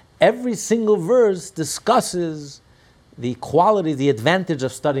 Every single verse discusses the quality, the advantage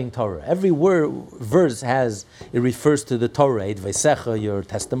of studying Torah. Every verse it refers to the Torah, Eid Veisecha, your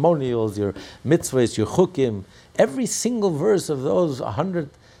testimonials, your mitzvahs, your chukim. Every single verse of those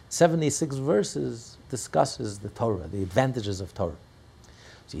 176 verses discusses the Torah, the advantages of Torah.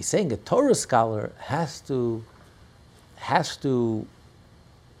 So he's saying a Torah scholar has to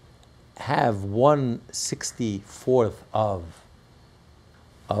have 1/64th of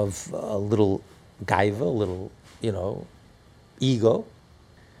a little gaiva, a little, ego.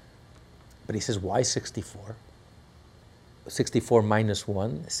 But he says, why 64? 64 minus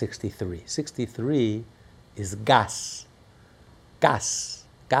 1 is 63. 63 is gas. Gas.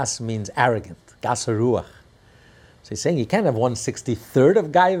 Gas means arrogant. Gas haruach. So he's saying you can't have 1/63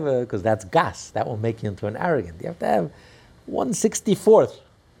 of gaiva, because that's gas. That will make you into an arrogant. You have to have 1/64th.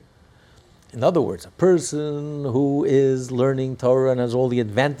 In other words, a person who is learning Torah and has all the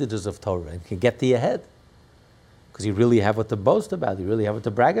advantages of Torah and can get to your head, because you really have what to boast about, you really have what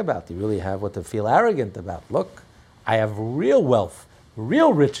to brag about, you really have what to feel arrogant about. Look, I have real wealth,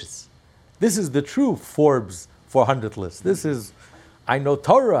 real riches. This is the true Forbes 400 list. I know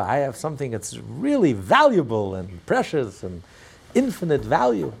Torah, I have something that's really valuable and precious and infinite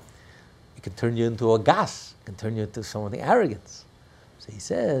value. It can turn you into a gas, it can turn you into something arrogance. So he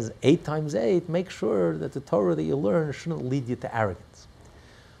says, 8 times 8, make sure that the Torah that you learn shouldn't lead you to arrogance.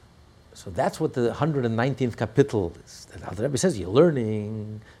 So that's what the 119th kapitel is. The Rebbe says, you're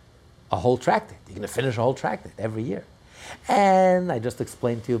learning a whole tractate. You're going to finish a whole tractate every year. And I just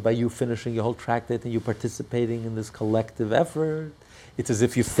explained to you, by you finishing your whole tractate and you participating in this collective effort, it's as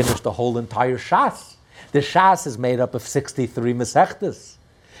if you finished the whole entire Shas. The Shas is made up of 63 Masechtas,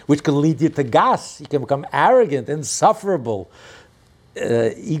 which can lead you to gas. You can become arrogant, insufferable,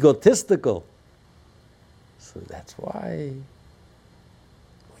 egotistical. So that's why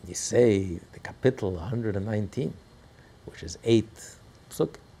when you say the kapitel 119, which is 8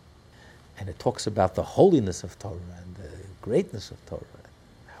 psuk, And it talks about the holiness of Torah and the greatness of Torah,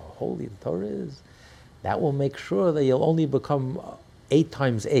 how holy the Torah is. That will make sure that you'll only become 8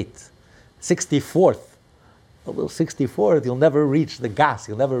 times 8, 64th. A little 64th, you'll never reach the gas,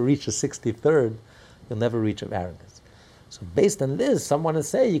 you'll never reach a 63rd, you'll never reach of arrogance. So based on this, someone to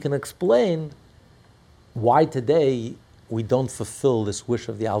say, you can explain why today we don't fulfill this wish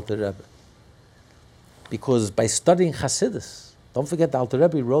of the Alter Rebbe. Because by studying Hasidus, don't forget the Alter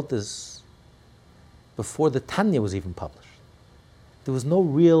Rebbe wrote this before the Tanya was even published. There was no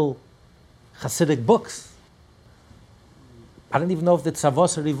real Hasidic books. I don't even know if the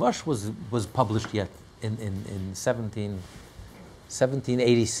Tzavos Rivash was published yet in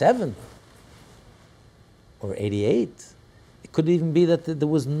 1787 or 88. It could even be that there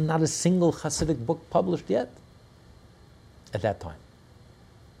was not a single Hasidic book published yet at that time.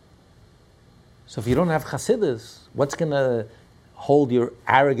 So if you don't have Hasidus, what's going to hold your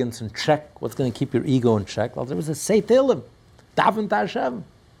arrogance in check? What's going to keep your ego in check? Well, there was a Say Tehillim, daven to Hashem,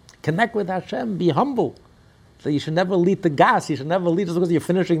 connect with Hashem, be humble. So you should never lead the gas. You should never lead just because you're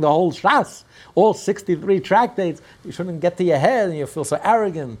finishing the whole Shas, all 63 tractates. You shouldn't get to your head and you feel so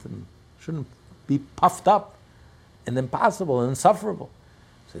arrogant and shouldn't be puffed up and impossible and insufferable.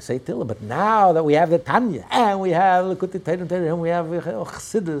 So you say Tehillim, but now that we have the Tanya and we have Likutei Torah and we have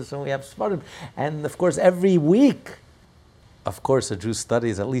Chassidus and we have Sfarim, and of course every week, of course a Jew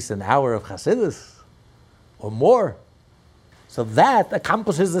studies at least an hour of Chassidus or more. So that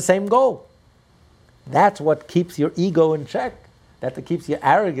accomplishes the same goal. That's what keeps your ego in check. That keeps your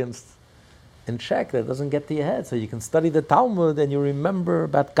arrogance in check. That doesn't get to your head. So you can study the Talmud and you remember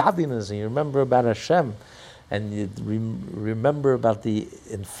about godliness and you remember about Hashem and you remember about the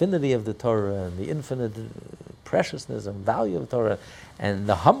infinity of the Torah and the infinite preciousness and value of Torah and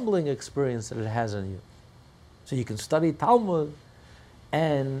the humbling experience that it has on you. So you can study Talmud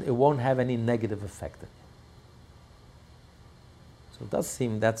and it won't have any negative effect on you. So it does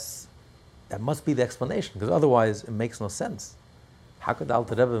seem that must be the explanation, because otherwise it makes no sense. How could the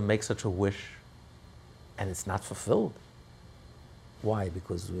Alter Rebbe make such a wish and it's not fulfilled? Why?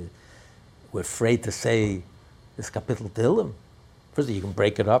 Because we're afraid to say this kapitel Tehillim. First, you can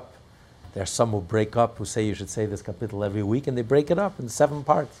break it up. There are some who break up, who say you should say this kapitel every week, and they break it up in 7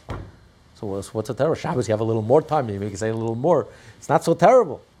 parts. So what's so terrible? Shabbos, you have a little more time, maybe you can say a little more. It's not so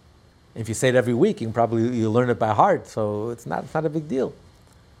terrible. If you say it every week, you learn it by heart, so it's not a big deal.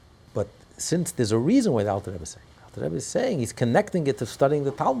 But since there's a reason why the Alter Rebbe is saying, the Rebbe is saying he's connecting it to studying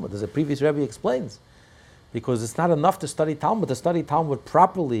the Talmud, as the previous Rebbe explains. Because it's not enough to study Talmud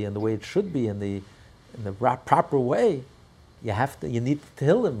properly and the way it should be, in the proper way, you need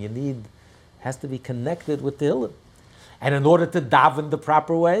Tehillim, has to be connected with Tehillim. And in order to daven the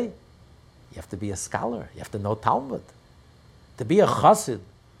proper way, you have to be a scholar, you have to know Talmud. To be a chassid,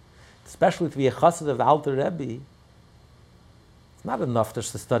 especially to be a chassid of the Alter Rebbe, it's not enough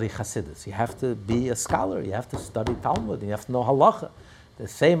just to study Chassidus. You have to be a scholar. You have to study Talmud. And you have to know halacha. The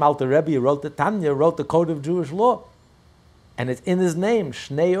same Alter Rebbe who wrote the Tanya wrote the Code of Jewish Law. And it's in his name,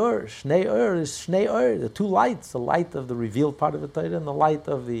 Shnei Ur. Shnei Ur is Shnei Ur, the 2 lights, the light of the revealed part of the Torah and the light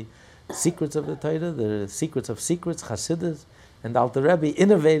of the secrets of the Torah, the secrets of secrets, Chassidus. And Alter Rebbe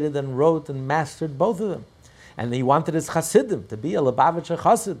innovated and wrote and mastered both of them. And he wanted his Chassidim, to be a Lubavitcher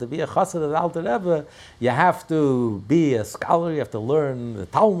Chassid, to be a Chassid of the Alter Rebbe. You have to be a scholar, you have to learn the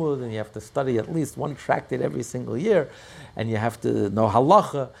Talmud, and you have to study at least 1 tractate every single year, and you have to know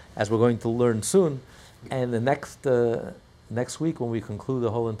halacha, as we're going to learn soon. And the next week, when we conclude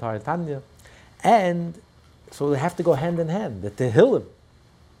the whole entire Tanya, and so they have to go hand in hand, the Tehillim,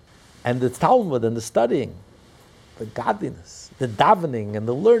 and the Talmud, and the studying, the godliness, the davening, and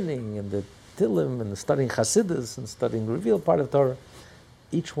the learning, and the Tehillim, and the studying Chassidus, and studying the revealed part of Torah.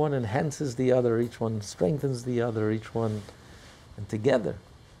 Each one enhances the other, each one strengthens the other, each one, and together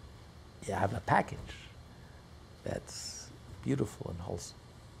you have a package that's beautiful and wholesome.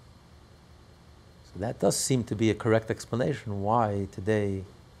 So that does seem to be a correct explanation why today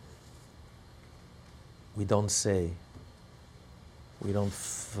we don't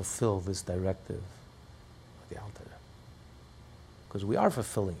fulfill this directive of the Alter Rebbe. Because we are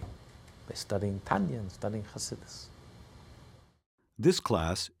fulfilling it by studying Tanya and studying Chassidus. This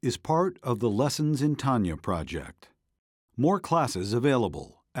class is part of the Lessons in Tanya project. More classes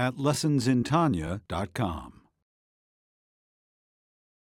available at lessonsintanya.com.